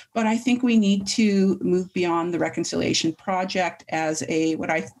reconciliation, but I think we need to move beyond the reconciliation project as what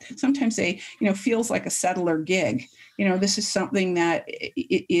I sometimes say, feels like a settler gig. This is something that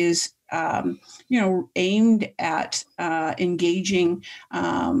is aimed at engaging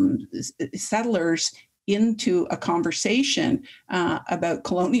settlers into a conversation about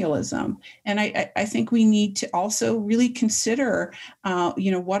colonialism. And I think we need to also really consider,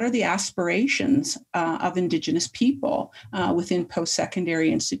 what are the aspirations of Indigenous people within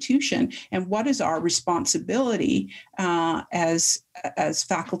post-secondary institution, and what is our responsibility as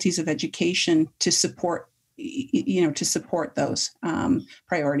faculties of education to support those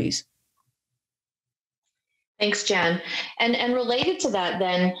priorities. Thanks, Jan. And related to that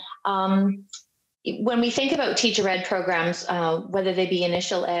then, when we think about teacher ed programs, whether they be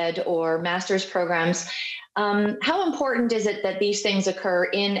initial ed or master's programs, how important is it that these things occur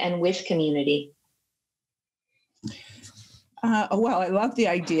in and with community? Well, I love the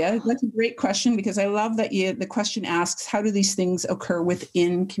idea. That's a great question, because I love that the question asks, how do these things occur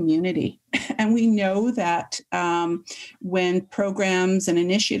within community? And we know that when programs and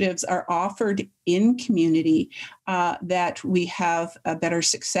initiatives are offered in community, that we have a better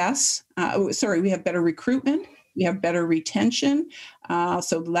success. We have better recruitment. We have better retention,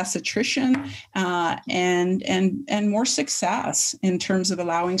 so less attrition, and more success in terms of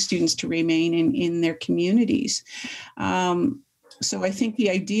allowing students to remain in their communities. So I think the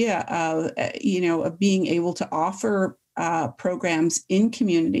idea of being able to offer programs in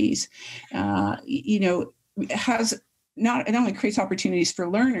communities, has not only creates opportunities for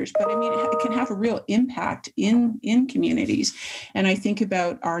learners, but it can have a real impact in communities. And I think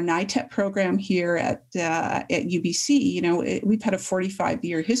about our NITEP program here at UBC. We've had a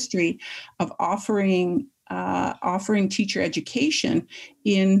 45-year history of offering teacher education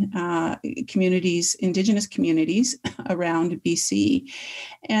in communities, Indigenous communities around BC.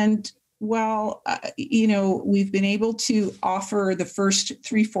 And while, we've been able to offer the first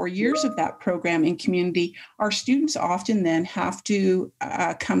 3-4 years of that program in community, our students often then have to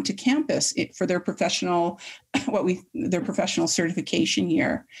come to campus for their professional certification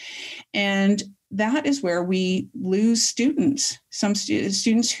year. And that is where we lose students. Some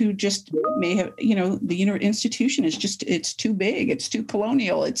students who just may have, the institution is it's too big, it's too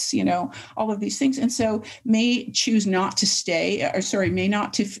colonial, it's, all of these things. And so may choose not to may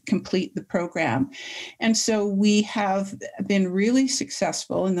not to complete the program. And so we have been really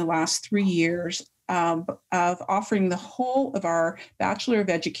successful in the last 3 years of offering the whole of our Bachelor of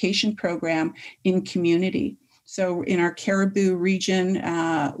Education program in community. So in our Cariboo region,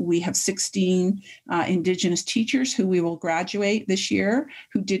 we have 16 Indigenous teachers who we will graduate this year,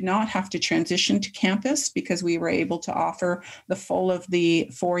 who did not have to transition to campus because we were able to offer the full of the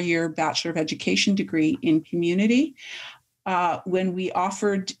 4-year Bachelor of Education degree in community. When we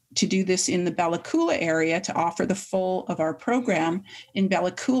offered to do this in the Bella Coola area, to offer the full of our program in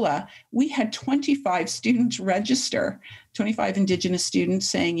Bella Coola, we had 25 students register, 25 Indigenous students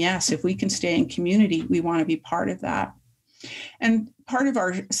saying, yes, if we can stay in community, we want to be part of that. And part of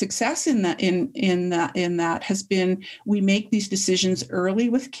our success in that has been, we make these decisions early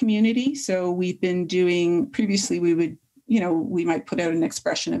with community. So we've been doing, previously we would, we might put out an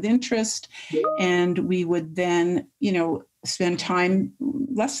expression of interest, and we would then, spend time,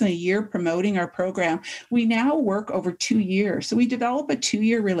 less than a year, promoting our program. We now work over 2 years. So we develop a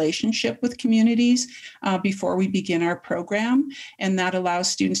 2-year relationship with communities before we begin our program. And that allows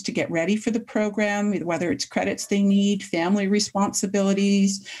students to get ready for the program, whether it's credits they need, family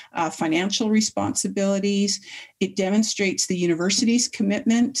responsibilities, financial responsibilities. It demonstrates the university's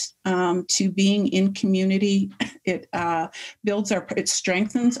commitment to being in community. It it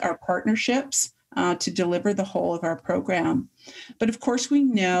strengthens our partnerships to deliver the whole of our program. But of course, we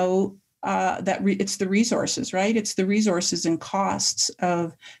know that it's the resources, right? It's the resources and costs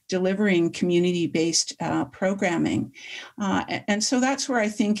of delivering community-based programming. And so that's where I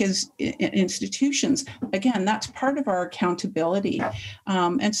think as institutions, again, that's part of our accountability.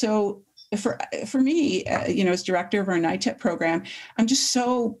 And so for me, as director of our NITEP program, I'm just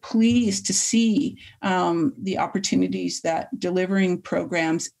so pleased to see the opportunities that delivering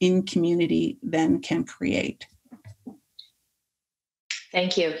programs in community then can create.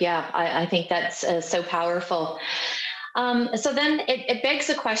 Thank you. Yeah, I think that's so powerful. So then it begs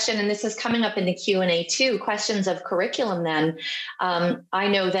the question, and this is coming up in the Q&A too, questions of curriculum then. I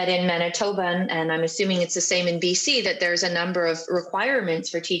know that in Manitoba, and I'm assuming it's the same in BC, that there's a number of requirements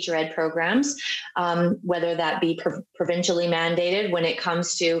for teacher ed programs, whether that be provincially mandated when it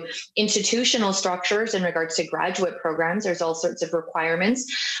comes to institutional structures in regards to graduate programs. There's all sorts of requirements.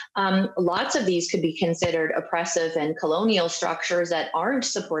 Lots of these could be considered oppressive and colonial structures that aren't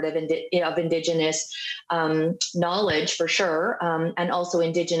supportive of Indigenous knowledge, for sure, and also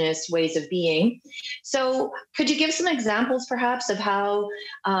Indigenous ways of being. So could you give some examples perhaps of how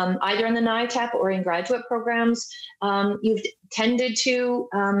either in the NITAP or in graduate programs you've tended to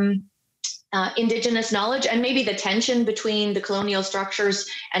Indigenous knowledge, and maybe the tension between the colonial structures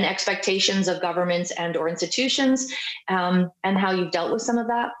and expectations of governments and or institutions, and how you've dealt with some of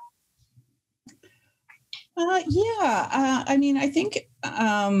that? I mean, I think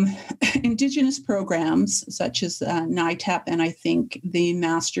Indigenous programs such as NITAP, and I think the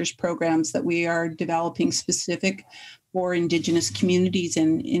master's programs that we are developing specific for Indigenous communities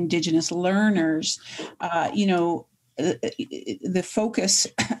and Indigenous learners, the focus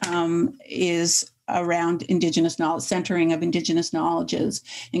is around Indigenous knowledge, centering of Indigenous knowledges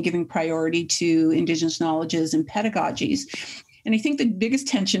and giving priority to Indigenous knowledges and pedagogies. And I think the biggest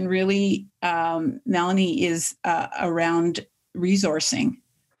tension really, Melanie, is around resourcing.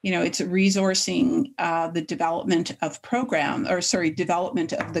 It's resourcing the development of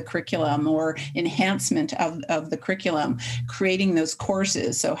development of the curriculum or enhancement of the curriculum, creating those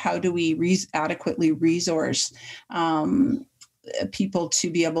courses. So how do we adequately resource people to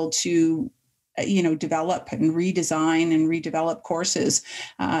be able to develop and redesign and redevelop courses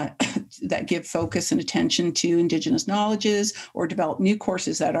that give focus and attention to Indigenous knowledges, or develop new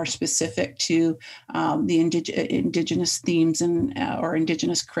courses that are specific to the Indigenous themes and or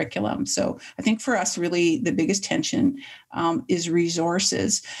Indigenous curriculum. So I think for us, really, the biggest tension is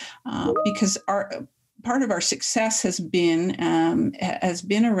resources, because part of our success has been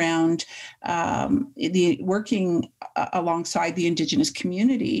around the working alongside the Indigenous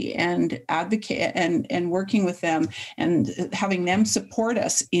community and advocate and working with them and having them support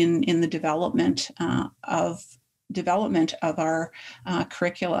us in the development of our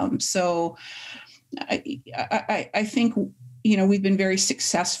curriculum. So I think we've been very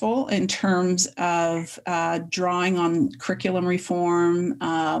successful in terms of drawing on curriculum reform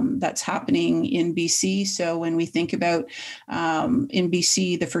that's happening in BC. So when we think about in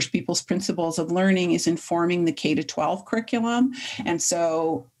BC, the First Peoples Principles of Learning is informing the K-12 curriculum. And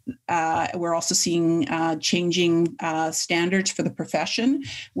so we're also seeing changing standards for the profession,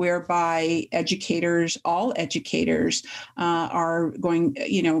 whereby all educators are going,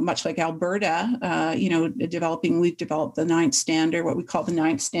 much like Alberta, we've developed the ninth standard, what we call the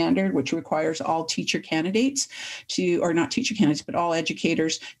ninth standard, which requires all teacher candidates or not teacher candidates, but all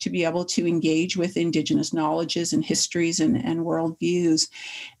educators to be able to engage with Indigenous knowledges and histories and worldviews.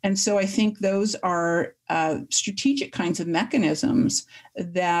 And so I think those are strategic kinds of mechanisms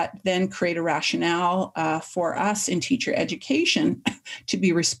that then create a rationale for us in teacher education to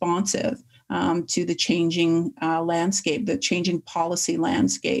be responsive to the changing landscape, the changing policy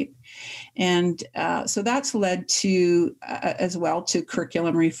landscape. And so that's led to, as well, to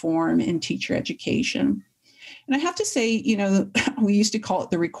curriculum reform in teacher education. And I have to say, we used to call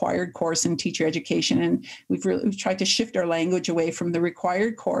it the required course in teacher education, and we've tried to shift our language away from the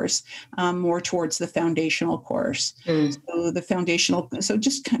required course more towards the foundational course. So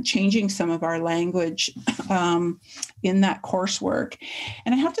just kind of changing some of our language in that coursework.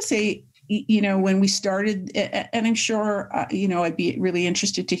 And I have to say, when we started, and I'm sure, I'd be really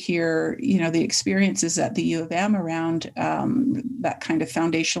interested to hear, the experiences at the U of M around that kind of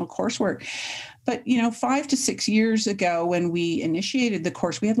foundational coursework. But, 5 to 6 years ago, when we initiated the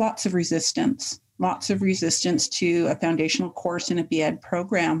course, we had lots of resistance to a foundational course in a BEd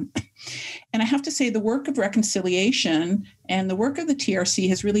program. And I have to say the work of reconciliation and the work of the TRC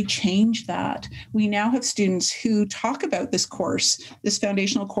has really changed that. We now have students who talk about this course. This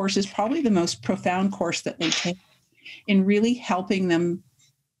foundational course is probably the most profound course that they take in really helping them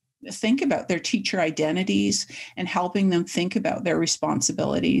think about their teacher identities and helping them think about their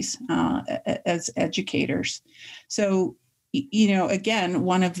responsibilities as educators. So, again,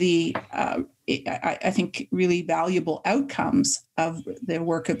 one of the I think really valuable outcomes of the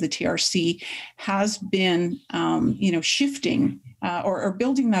work of the TRC has been, shifting or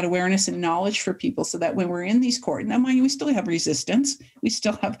building that awareness and knowledge for people, so that when we're in these courts, now mind you, we still have resistance. We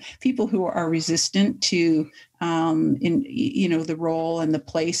still have people who are resistant to the role and the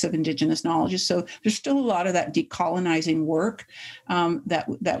place of Indigenous knowledge. So there's still a lot of that decolonizing work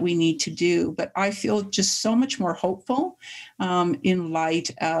that we need to do. But I feel just so much more hopeful in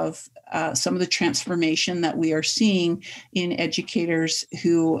light of some of the transformation that we are seeing in educators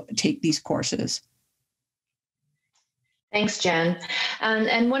who take these courses. Thanks, Jen.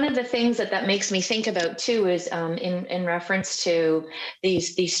 And one of the things that makes me think about too is in reference to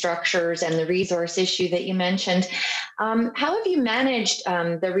these structures and the resource issue that you mentioned. How have you managed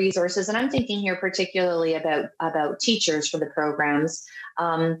the resources? And I'm thinking here particularly about teachers for the programs.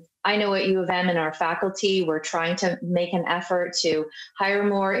 I know at U of M in our faculty, we're trying to make an effort to hire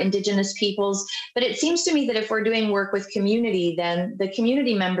more Indigenous peoples, but it seems to me that if we're doing work with community, then the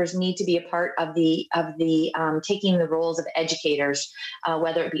community members need to be a part of the taking the roles of educators,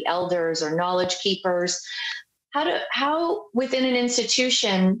 whether it be elders or knowledge keepers. How within an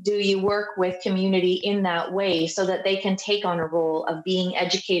institution do you work with community in that way so that they can take on a role of being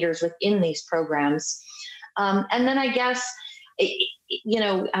educators within these programs? And then I guess,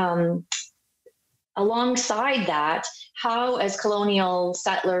 alongside that, how as colonial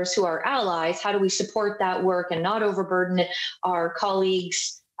settlers who are allies, how do we support that work and not overburden our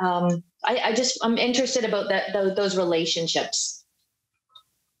colleagues? I'm interested about those relationships.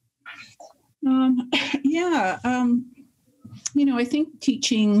 I think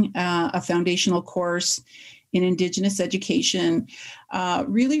teaching a foundational course in Indigenous education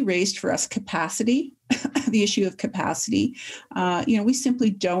really raised for us capacity, the issue of capacity. We simply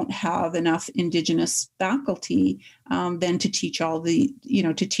don't have enough Indigenous faculty then to teach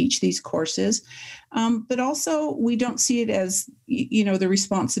to teach these courses. But also we don't see it as, the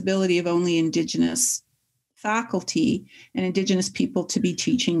responsibility of only Indigenous faculty and Indigenous people to be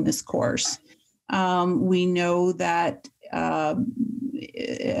teaching this course. We know that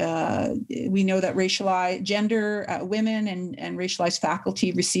racialized women and racialized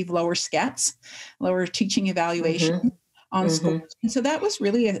faculty receive lower SCETs, lower teaching evaluation on schools. And so that was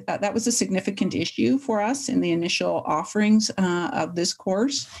really a significant issue for us in the initial offerings of this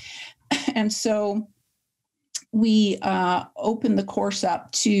course. And so we opened the course up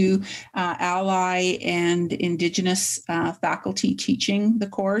to ally and Indigenous faculty teaching the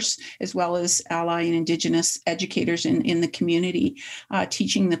course, as well as ally and Indigenous educators in the community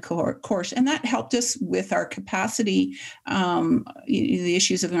teaching the course. And that helped us with our capacity, the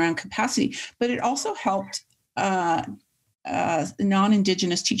issues around capacity, but it also helped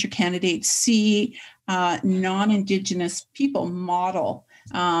non-Indigenous teacher candidates see non-Indigenous people model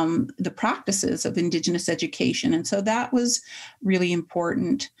the practices of Indigenous education. And so that was really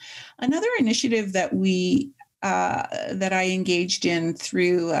important. Another initiative that that I engaged in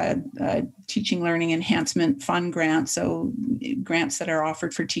through Teaching Learning Enhancement Fund grants, so grants that are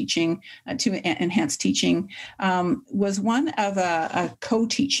offered for teaching, to enhance teaching, was one of a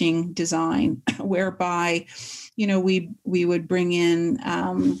co-teaching design whereby, we would bring in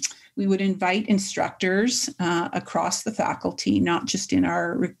we would invite instructors across the faculty, not just in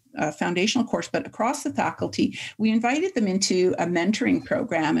our foundational course, but across the faculty. We invited them into a mentoring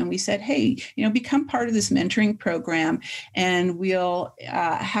program, and we said, hey, become part of this mentoring program, and we'll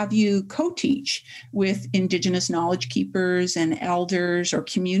have you co-teach with Indigenous knowledge keepers and elders or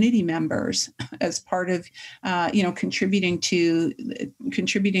community members as part of, contributing to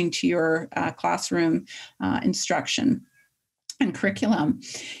your classroom instruction and curriculum.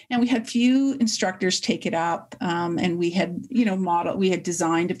 And we had few instructors take it up, and we had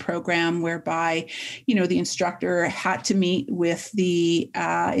designed a program whereby the instructor had to meet with the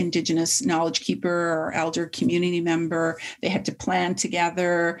Indigenous knowledge keeper or elder community member. They had to plan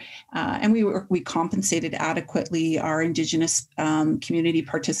together, and we compensated adequately our Indigenous community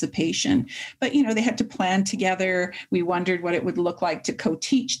participation. But they had to plan together. We wondered what it would look like to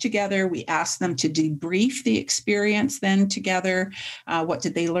co-teach together. We asked them to debrief the experience then together. What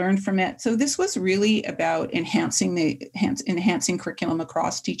did they learn from it? So this was really about enhancing curriculum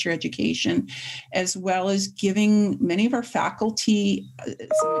across teacher education, as well as giving many of our faculty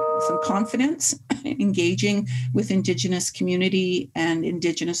some confidence, engaging with Indigenous community and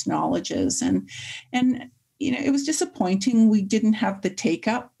Indigenous knowledges. And it was disappointing we didn't have the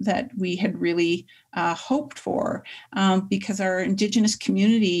take-up that we had really hoped for, because our Indigenous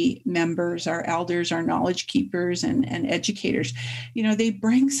community members, our elders, our knowledge keepers and educators, they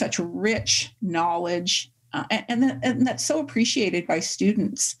bring such rich knowledge and that's so appreciated by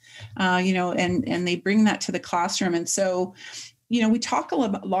students, and they bring that to the classroom. And so, we talk a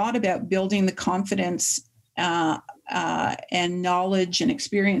lot about building the confidence and knowledge and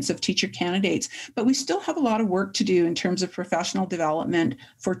experience of teacher candidates, but we still have a lot of work to do in terms of professional development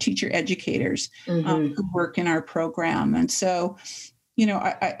for teacher educators who work in our program. And so,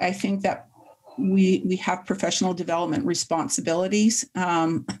 I think that we have professional development responsibilities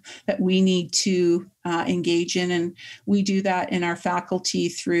that we need to engage in. And we do that in our faculty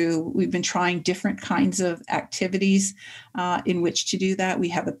we've been trying different kinds of activities in which to do that. We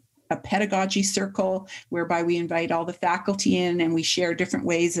have a pedagogy circle whereby we invite all the faculty in and we share different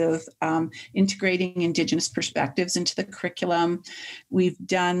ways of integrating Indigenous perspectives into the curriculum. We've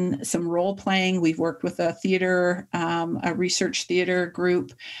done some role playing. We've worked with a theater, a research theater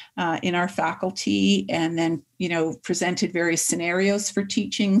group in our faculty, and then presented various scenarios for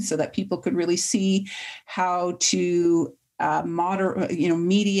teaching so that people could really see how to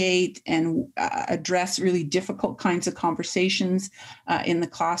mediate and address really difficult kinds of conversations in the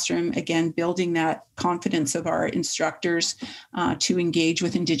classroom. Again, building that confidence of our instructors to engage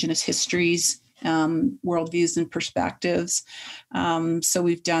with Indigenous histories, worldviews, and perspectives. So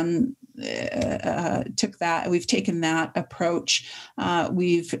we've taken that approach.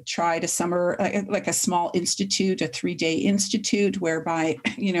 We've tried a summer, like a small institute, a 3-day institute, whereby,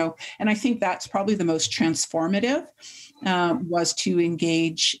 and I think that's probably the most transformative. Was to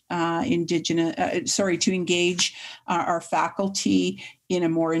engage our faculty in a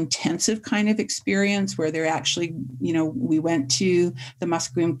more intensive kind of experience where they're actually, we went to the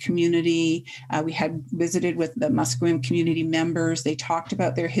Musqueam community. We had visited with the Musqueam community members. They talked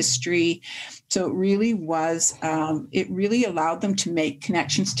about their history. So it really was, it really allowed them to make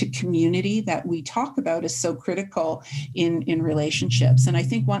connections to community that we talk about as so critical in relationships. And I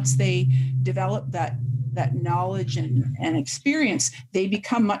think once they develop that knowledge and experience, they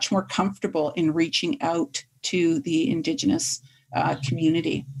become much more comfortable in reaching out to the Indigenous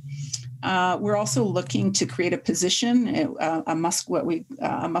community. We're also looking to create a position, a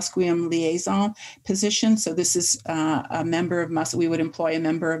Musqueam liaison position. So this is a member of we would employ a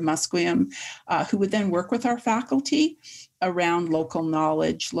member of Musqueam who would then work with our faculty around local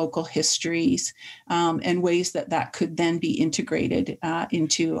knowledge, local histories, and ways that could then be integrated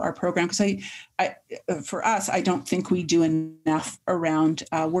into our program. Because for us, I don't think we do enough around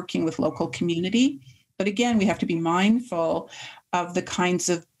working with local community. But again, we have to be mindful of the kinds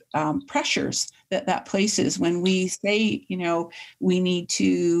of pressures that places when we say, we need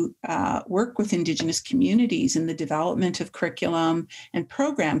to work with Indigenous communities in the development of curriculum and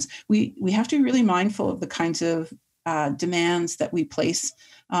programs. We have to be really mindful of the kinds of demands that we place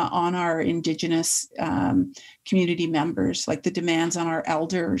on our Indigenous community members, like the demands on our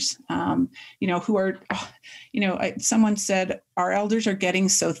elders, who are, someone said our elders are getting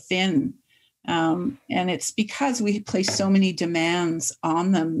so thin. And it's because we place so many demands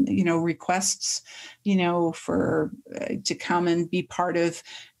on them, requests, for to come and be part of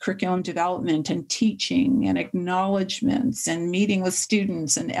curriculum development and teaching and acknowledgements and meeting with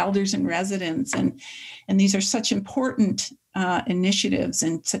students and elders and residents. And these are such important initiatives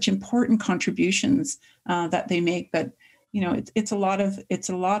and such important contributions that they make. But, it's a lot of,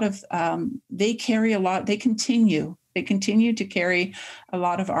 they carry a lot, they continue to carry a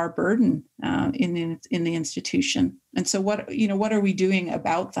lot of our burden in the institution. And so what are we doing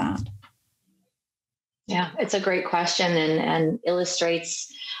about that? Yeah, it's a great question and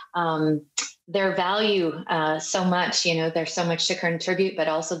illustrates their value so much. There's so much to contribute, but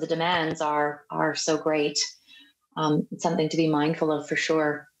also the demands are so great. It's something to be mindful of for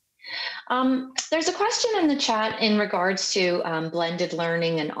sure. There's a question in the chat in regards to blended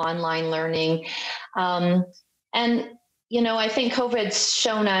learning and online learning. And, I think COVID's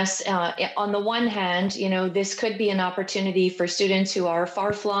shown us, on the one hand, this could be an opportunity for students who are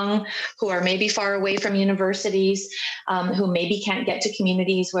far-flung, who are maybe far away from universities, who maybe can't get to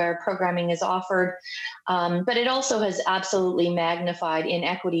communities where programming is offered. But it also has absolutely magnified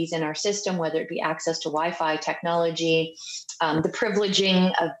inequities in our system, whether it be access to Wi-Fi technology, the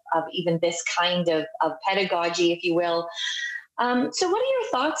privileging of even this kind of pedagogy, if you will. So what are your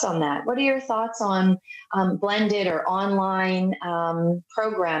thoughts on that? What are your thoughts on blended or online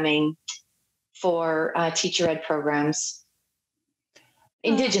programming for teacher ed programs,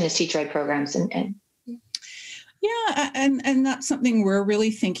 Indigenous teacher ed programs? Yeah, and that's something we're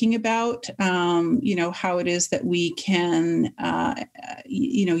really thinking about, how it is that we can,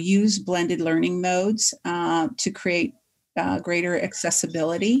 use blended learning modes to create greater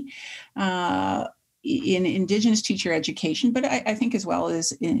accessibility. in Indigenous teacher education, but I think as well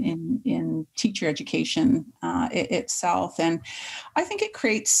as in teacher education itself. And I think it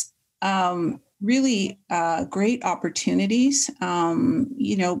creates really great opportunities,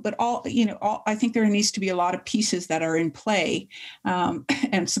 but I think there needs to be a lot of pieces that are in play,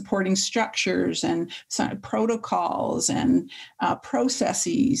 and supporting structures and protocols and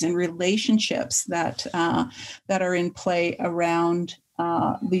processes and relationships that are in play around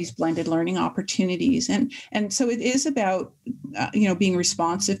these blended learning opportunities. And so it is about, being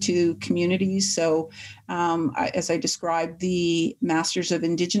responsive to communities. So as I described, the Masters of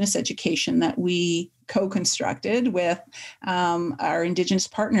Indigenous Education that we co-constructed with our Indigenous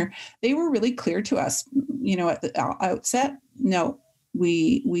partner, they were really clear to us, at the outset, no,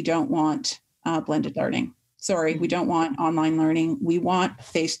 we don't want blended learning. Sorry, we don't want online learning. We want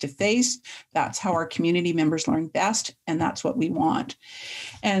face-to-face. That's how our community members learn best, and that's what we want.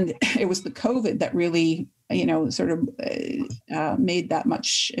 And it was the COVID that really, made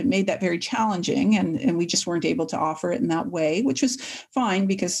that very challenging, and we just weren't able to offer it in that way, which was fine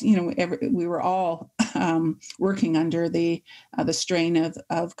because we were all working under the strain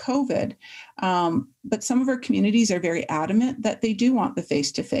of COVID. But some of our communities are very adamant that they do want the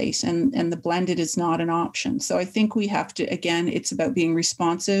face-to-face, and the blended is not an option. So I think we have to, again, it's about being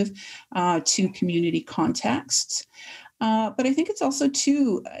responsive to community contexts. But I think it's also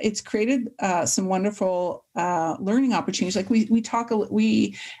it's created some wonderful learning opportunities. Like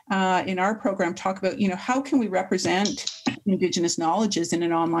we in our program talk about, how can we represent Indigenous knowledges in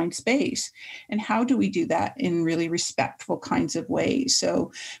an online space, and how do we do that in really respectful kinds of ways?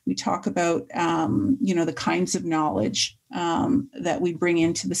 So we talk about, the kinds of knowledge that we bring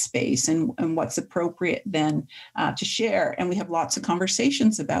into the space, and what's appropriate then to share. And we have lots of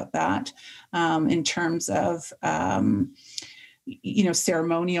conversations about that in terms of,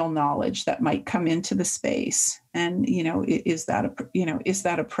 ceremonial knowledge that might come into the space. And, is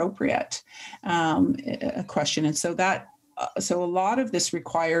that appropriate? A question. And so so a lot of this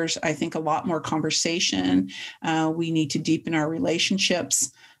requires, I think, a lot more conversation. We need to deepen our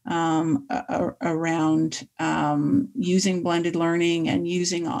relationships around using blended learning and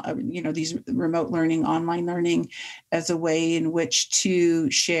using, these remote learning, online learning as a way in which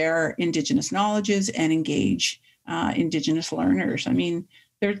to share Indigenous knowledges and engage Indigenous learners.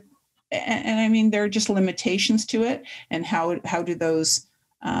 There are just limitations to it, and how do those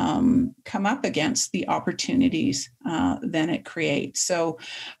come up against the opportunities then it creates. So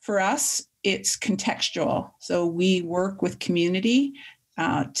for us, it's contextual. So we work with community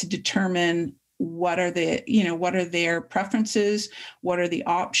to determine what are their preferences, what are the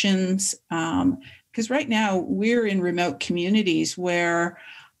options. Because right now we're in remote communities where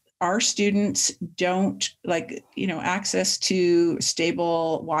our students don't access to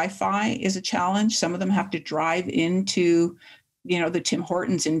stable Wi-Fi is a challenge. Some of them have to drive into the Tim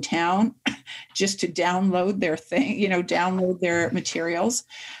Hortons in town just to download their download their materials.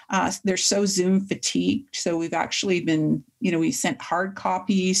 They're so Zoom fatigued. So we've actually been, we sent hard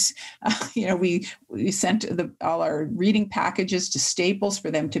copies. We sent all our reading packages to Staples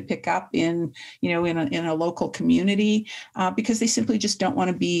for them to pick up in a local community because they simply just don't want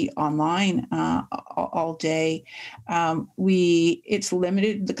to be online all day. It's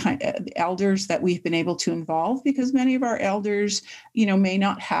limited the elders that we've been able to involve, because many of our elders, may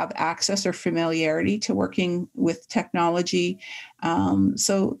not have access or familiarity to working with technology.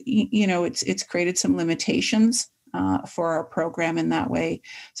 So it's created some limitations for our program in that way.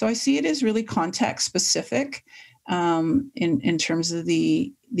 So I see it as really context specific in terms of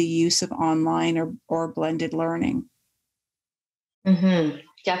the use of online or blended learning. Mm-hmm.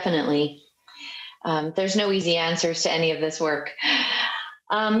 Definitely. There's no easy answers to any of this work.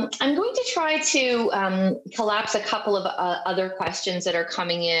 I'm going to try to collapse a couple of other questions that are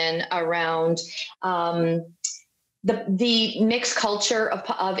coming in around the mixed culture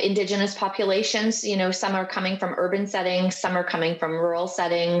of Indigenous populations. Some are coming from urban settings, some are coming from rural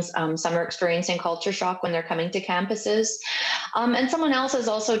settings, some are experiencing culture shock when they're coming to campuses. And someone else is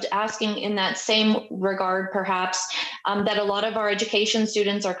also asking in that same regard, perhaps, that a lot of our education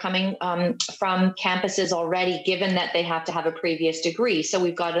students are coming from campuses already, given that they have to have a previous degree. So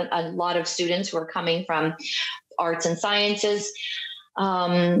we've got a lot of students who are coming from arts and sciences,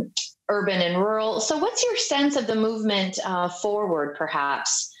 urban and rural. So what's your sense of the movement forward,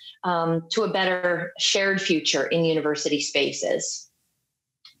 perhaps, to a better shared future in university spaces?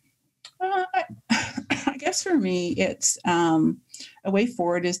 I guess for me, it's a way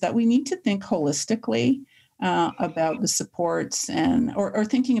forward is that we need to think holistically about the supports or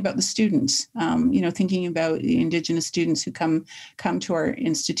thinking about the students, thinking about the Indigenous students who come to our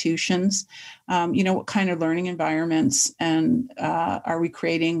institutions, what kind of learning environments and are we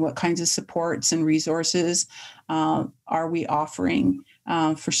creating, what kinds of supports and resources are we offering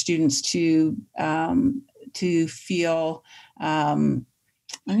for students to feel, I'm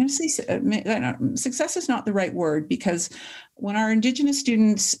going to say success is not the right word, because when our Indigenous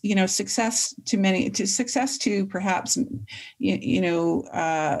students, success to perhaps,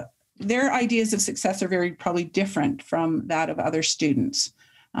 their ideas of success are probably different from that of other students.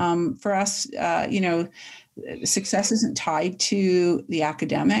 For us, success isn't tied to the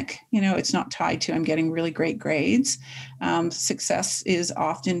academic. It's not tied to I'm getting really great grades. Success is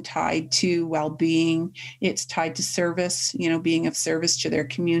often tied to well-being. It's tied to service, being of service to their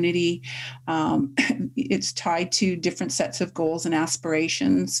community. It's tied to different sets of goals and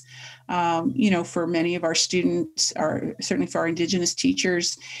aspirations. For many of our students, certainly for our Indigenous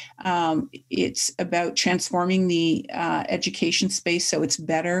teachers, it's about transforming the education space so it's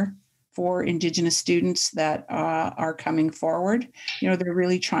better for Indigenous students that are coming forward. They're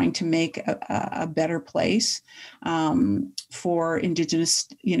really trying to make a better place for Indigenous,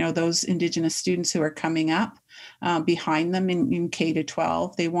 those Indigenous students who are coming up behind them in K to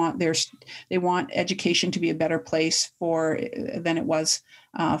 12. They want education to be a better place than it was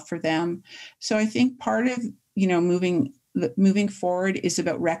for them. So I think part of moving forward is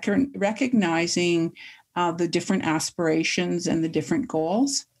about recognizing the different aspirations and the different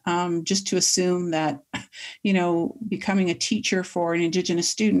goals. Just to assume that, becoming a teacher for an Indigenous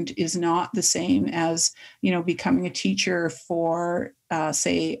student is not the same as, becoming a teacher for,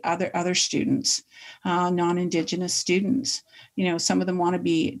 say, other students, non-Indigenous students. Some of them want to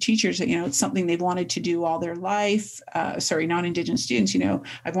be teachers. It's something they've wanted to do all their life. Non-Indigenous students,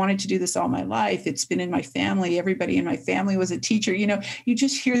 I've wanted to do this all my life. It's been in my family. Everybody in my family was a teacher. You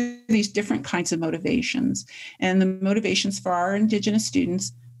just hear these different kinds of motivations. And the motivations for our Indigenous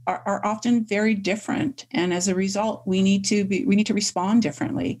students are often very different, and as a result, we need to respond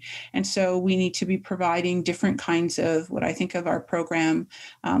differently, and so we need to be providing different kinds of what I think of our program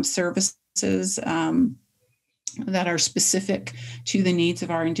services that are specific to the needs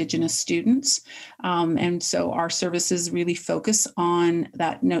of our Indigenous students, and so our services really focus on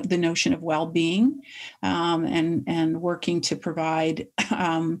the notion of well-being, and working to provide.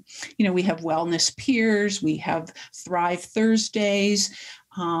 We have wellness peers, we have Thrive Thursdays.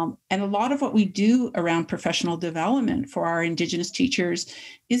 And a lot of what we do around professional development for our Indigenous teachers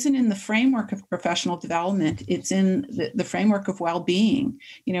isn't in the framework of professional development. It's in the framework of well-being.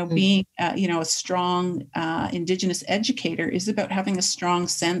 Being a strong Indigenous educator is about having a strong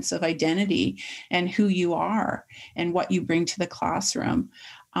sense of identity and who you are and what you bring to the classroom.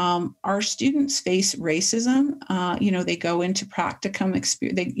 Our students face racism. They go into practicum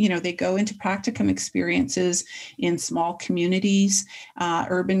experiences in small communities,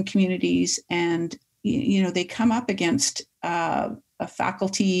 urban communities, and they come up against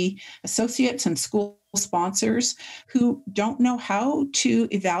faculty, associates, and school sponsors who don't know how to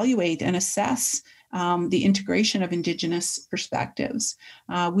evaluate and assess the integration of Indigenous perspectives.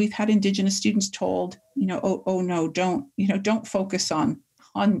 We've had Indigenous students told, oh no, don't focus on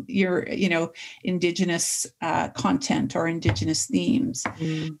your, Indigenous content or Indigenous themes.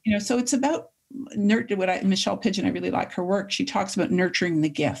 So it's about Michelle Pigeon, I really like her work. She talks about nurturing the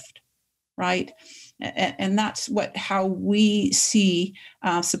gift, right? And that's how we see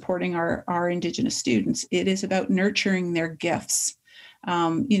supporting our Indigenous students. It is about nurturing their gifts,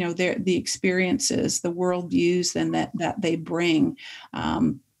 the experiences, the worldviews, and that they bring.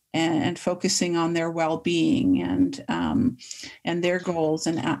 And focusing on their well-being and their goals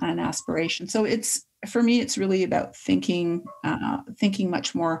and aspirations. So for me, it's really about thinking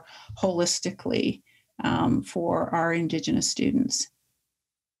much more holistically for our Indigenous students.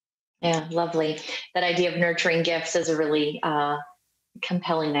 Yeah, lovely. That idea of nurturing gifts is a really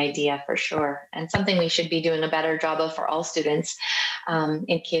compelling idea for sure, and something we should be doing a better job of for all students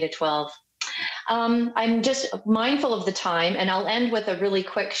in K to 12. I'm just mindful of the time, and I'll end with a really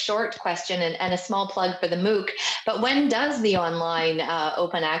quick, short question and a small plug for the MOOC. But when does the online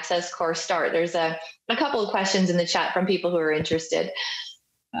open access course start? There's a couple of questions in the chat from people who are interested.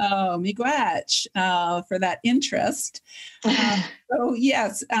 Oh, miigwech for that interest. So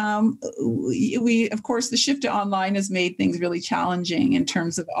yes, we of course the shift to online has made things really challenging in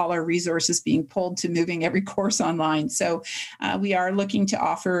terms of all our resources being pulled to moving every course online. So we are looking to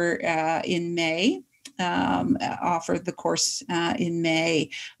offer in May offered the course in May,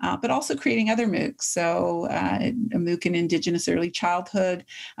 but also creating other MOOCs. So a MOOC in Indigenous early childhood,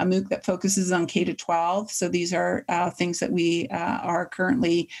 a MOOC that focuses on K-12. So these are things that we are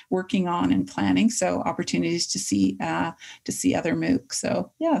currently working on and planning. So opportunities to see other MOOCs.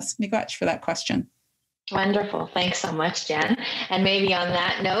 So yes, miigwech for that question. Wonderful. Thanks so much, Jen. And maybe on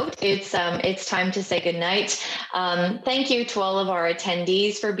that note, it's time to say goodnight. Thank you to all of our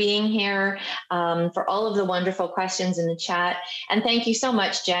attendees for being here, for all of the wonderful questions in the chat. And thank you so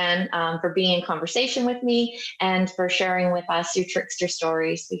much, Jen, for being in conversation with me and for sharing with us your trickster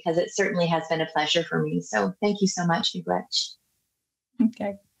stories, because it certainly has been a pleasure for me. So thank you so much, miigwech.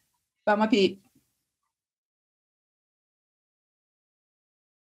 Okay. Bye, my Pete.